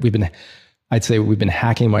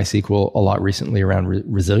hacking MySQL a lot recently around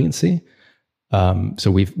resiliency.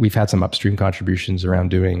 So we've had some upstream contributions around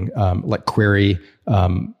doing like query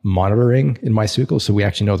monitoring in MySQL. So we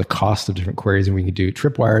actually know the cost of different queries, and we can do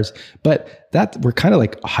tripwires. But that we're kind of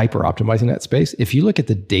like hyper optimizing that space. If you look at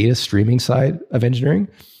the data streaming side of engineering,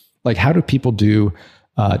 like how do people do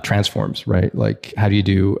transforms, right? Like how do you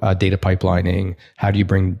do data pipelining? How do you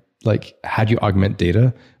augment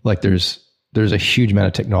data? Like there's a huge amount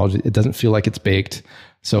of technology. It doesn't feel like it's baked.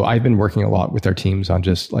 So I've been working a lot with our teams on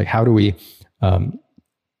just like how do we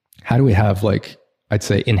have, like, I'd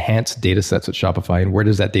say, enhanced data sets at Shopify, and where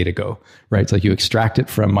does that data go, right? It's like you extract it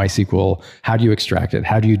from MySQL. How do you extract it?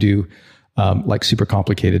 How do you do like super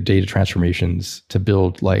complicated data transformations to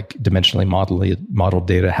build like dimensionally modeled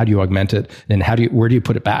data? How do you augment it? And where do you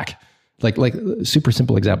put it back? Like super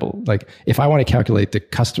simple example. Like if I want to calculate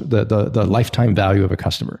the lifetime value of a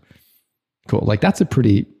customer, cool. Like that's a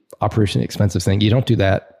pretty operationally expensive thing. You don't do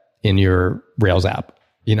that in your Rails app,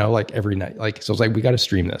 like every night. Like, so it's like, we got to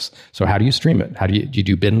stream this. So how do you stream it? Do you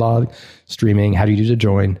do bin log streaming? How do you do the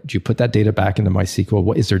join? Do you put that data back into MySQL?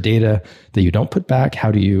 What is there data that you don't put back?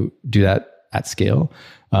 How do you do that at scale?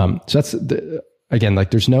 So that's again,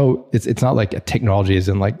 like there's it's not like a technology is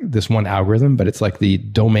in like this one algorithm, but it's like the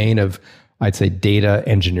domain of, I'd say, data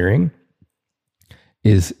engineering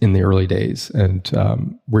is in the early days. And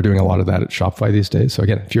we're doing a lot of that at Shopify these days. So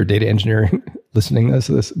again, if you're data engineering listening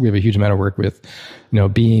to this, we have a huge amount of work with,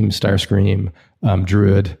 Beam, Starscream,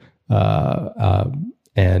 Druid, and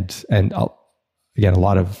again, a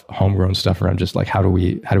lot of homegrown stuff around just like, how do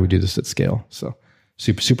we do this at scale? So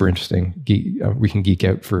super interesting. We can geek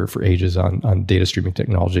out for ages on data streaming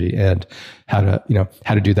technology and how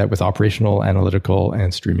to do that with operational, analytical,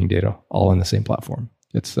 and streaming data all in the same platform.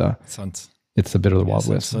 It's a bit of the Wild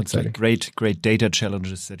West. So it's like great data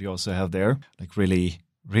challenges that you also have there. Like really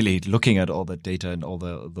looking at all that data and all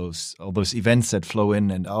those events that flow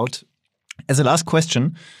in and out. As a last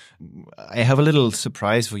question, I have a little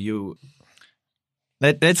surprise for you.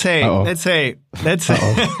 Let's say no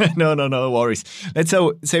worries. Let's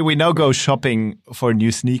say we now go shopping for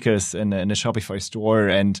new sneakers in a Shopify store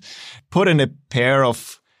and put in a pair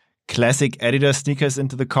of classic Adidas sneakers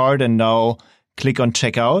into the cart, and now click on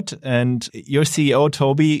checkout, and your CEO,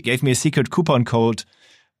 Toby, gave me a secret coupon code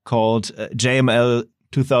called JML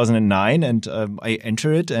 2009, and I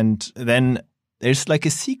enter it, and then there's like a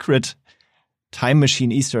secret time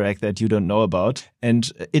machine Easter egg that you don't know about. And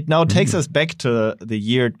it now takes us back to the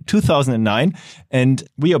year 2009, and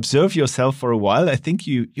we observe yourself for a while. I think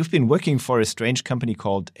you've been working for a strange company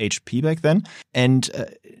called HP back then, and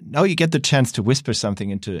now you get the chance to whisper something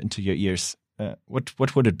into your ears.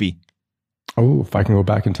 What would it be? Oh, if I can go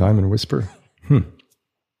back in time and whisper.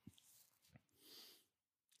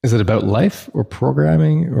 Is it about life or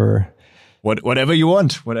programming or whatever you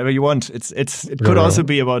want? Whatever you want. It could also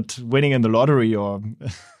be about winning in the lottery or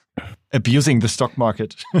abusing the stock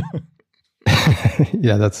market.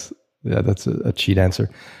 Yeah, that's a cheat answer.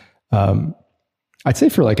 I'd say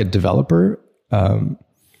for like a developer,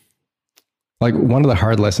 like one of the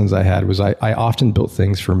hard lessons I had was I often built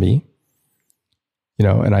things for me.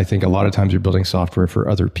 And I think a lot of times you're building software for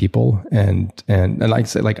other people and like I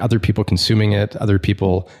say, like other people consuming it, other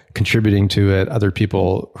people contributing to it, other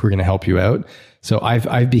people who are going to help you out. So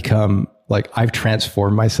I've become like, I've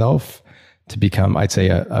transformed myself to become, I'd say,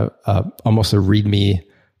 a almost a README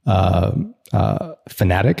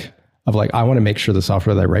fanatic of like, I want to make sure the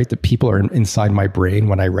software that I write, that people are inside my brain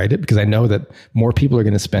when I write it, because I know that more people are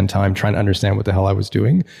going to spend time trying to understand what the hell I was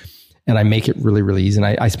doing. And I make it really, really easy.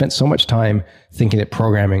 And I spent so much time thinking that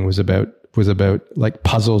programming was about like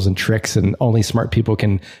puzzles and tricks, and only smart people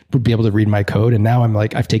would be able to read my code. And now I'm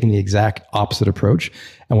like, I've taken the exact opposite approach.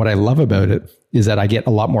 And what I love about it is that I get a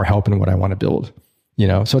lot more help in what I want to build. You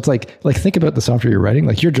know, so it's like think about the software you're writing.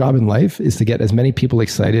 Like, your job in life is to get as many people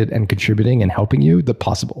excited and contributing and helping you the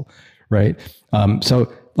possible, right?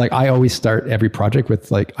 So like, I always start every project with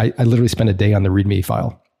like, I literally spend a day on the README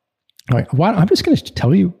file. I'm like, why? I'm just going to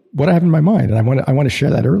tell you what I have in my mind, and I want to share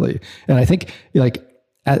that early. And I think like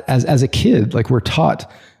as a kid, like, we're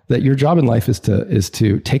taught that your job in life is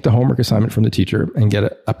to take the homework assignment from the teacher and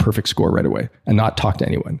get a perfect score right away and not talk to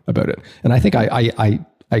anyone about it. And I think I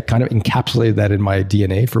kind of encapsulated that in my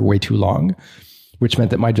DNA for way too long, which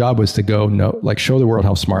meant that my job was to show the world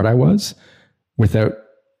how smart I was without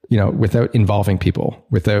involving people,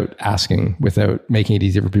 without asking, without making it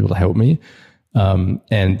easier for people to help me.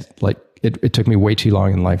 And like, it took me way too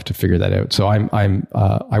long in life to figure that out. So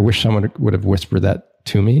I wish someone would have whispered that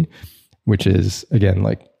to me, which is, again,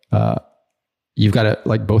 like, you've got to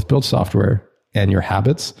like both build software and your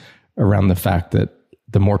habits around the fact that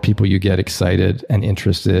the more people you get excited and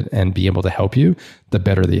interested and be able to help you, the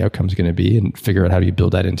better the outcome is going to be, and figure out how do you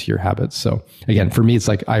build that into your habits. So again, for me, it's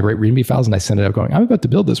like, I write README files and I send it out going, I'm about to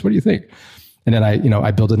build this. What do you think? And then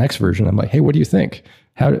I build the next version. I'm like, hey, what do you think?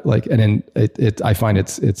 And then I find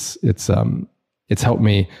it's helped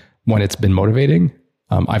me when it's been motivating.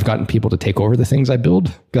 I've gotten people to take over the things I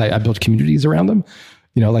build. I build communities around them.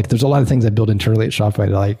 You know, like, there's a lot of things I build internally at Shopify.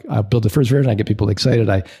 Like, I build the first version, I get people excited,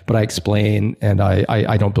 but I explain, and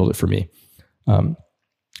I don't build it for me. And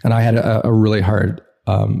I had a really hard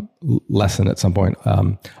lesson at some point.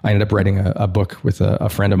 I ended up writing a book with a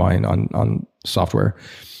friend of mine on software,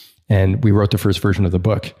 and we wrote the first version of the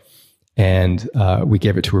book, and we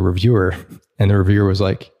gave it to a reviewer, and the reviewer was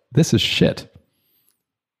like, "This is shit."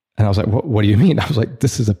 And I was like, what do you mean? I was like,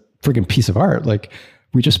 this is a freaking piece of art. Like,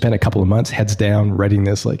 we just spent a couple of months heads down writing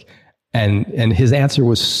this, like, and his answer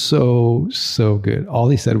was so good. All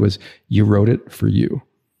he said was, you wrote it for you.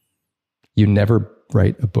 You never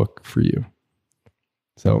write a book for you.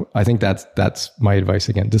 So I think that's my advice.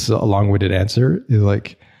 Again, this is a long-winded answer, is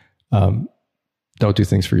like, don't do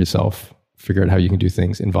things for yourself. Figure out how you can do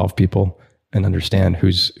things, involve people, and understand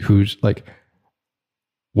who's like,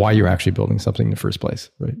 why you're actually building something in the first place,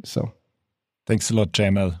 right? So, thanks a lot,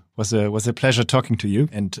 JML. Was a pleasure talking to you,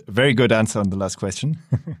 and a very good answer on the last question.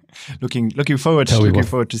 looking forward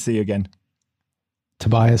to see you again.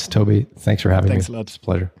 Tobias, Toby, thanks for having me. Thanks a lot. It's a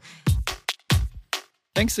pleasure.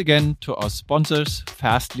 Thanks again to our sponsors,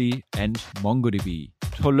 Fastly and MongoDB.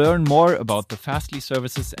 To learn more about the Fastly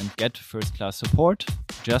services and get first-class support,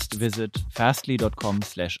 just visit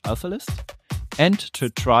fastly.com/alphalist. And to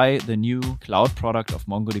try the new cloud product of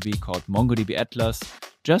MongoDB called MongoDB Atlas,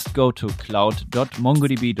 just go to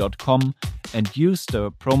cloud.mongodb.com and use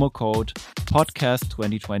the promo code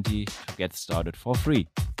podcast2020 to get started for free.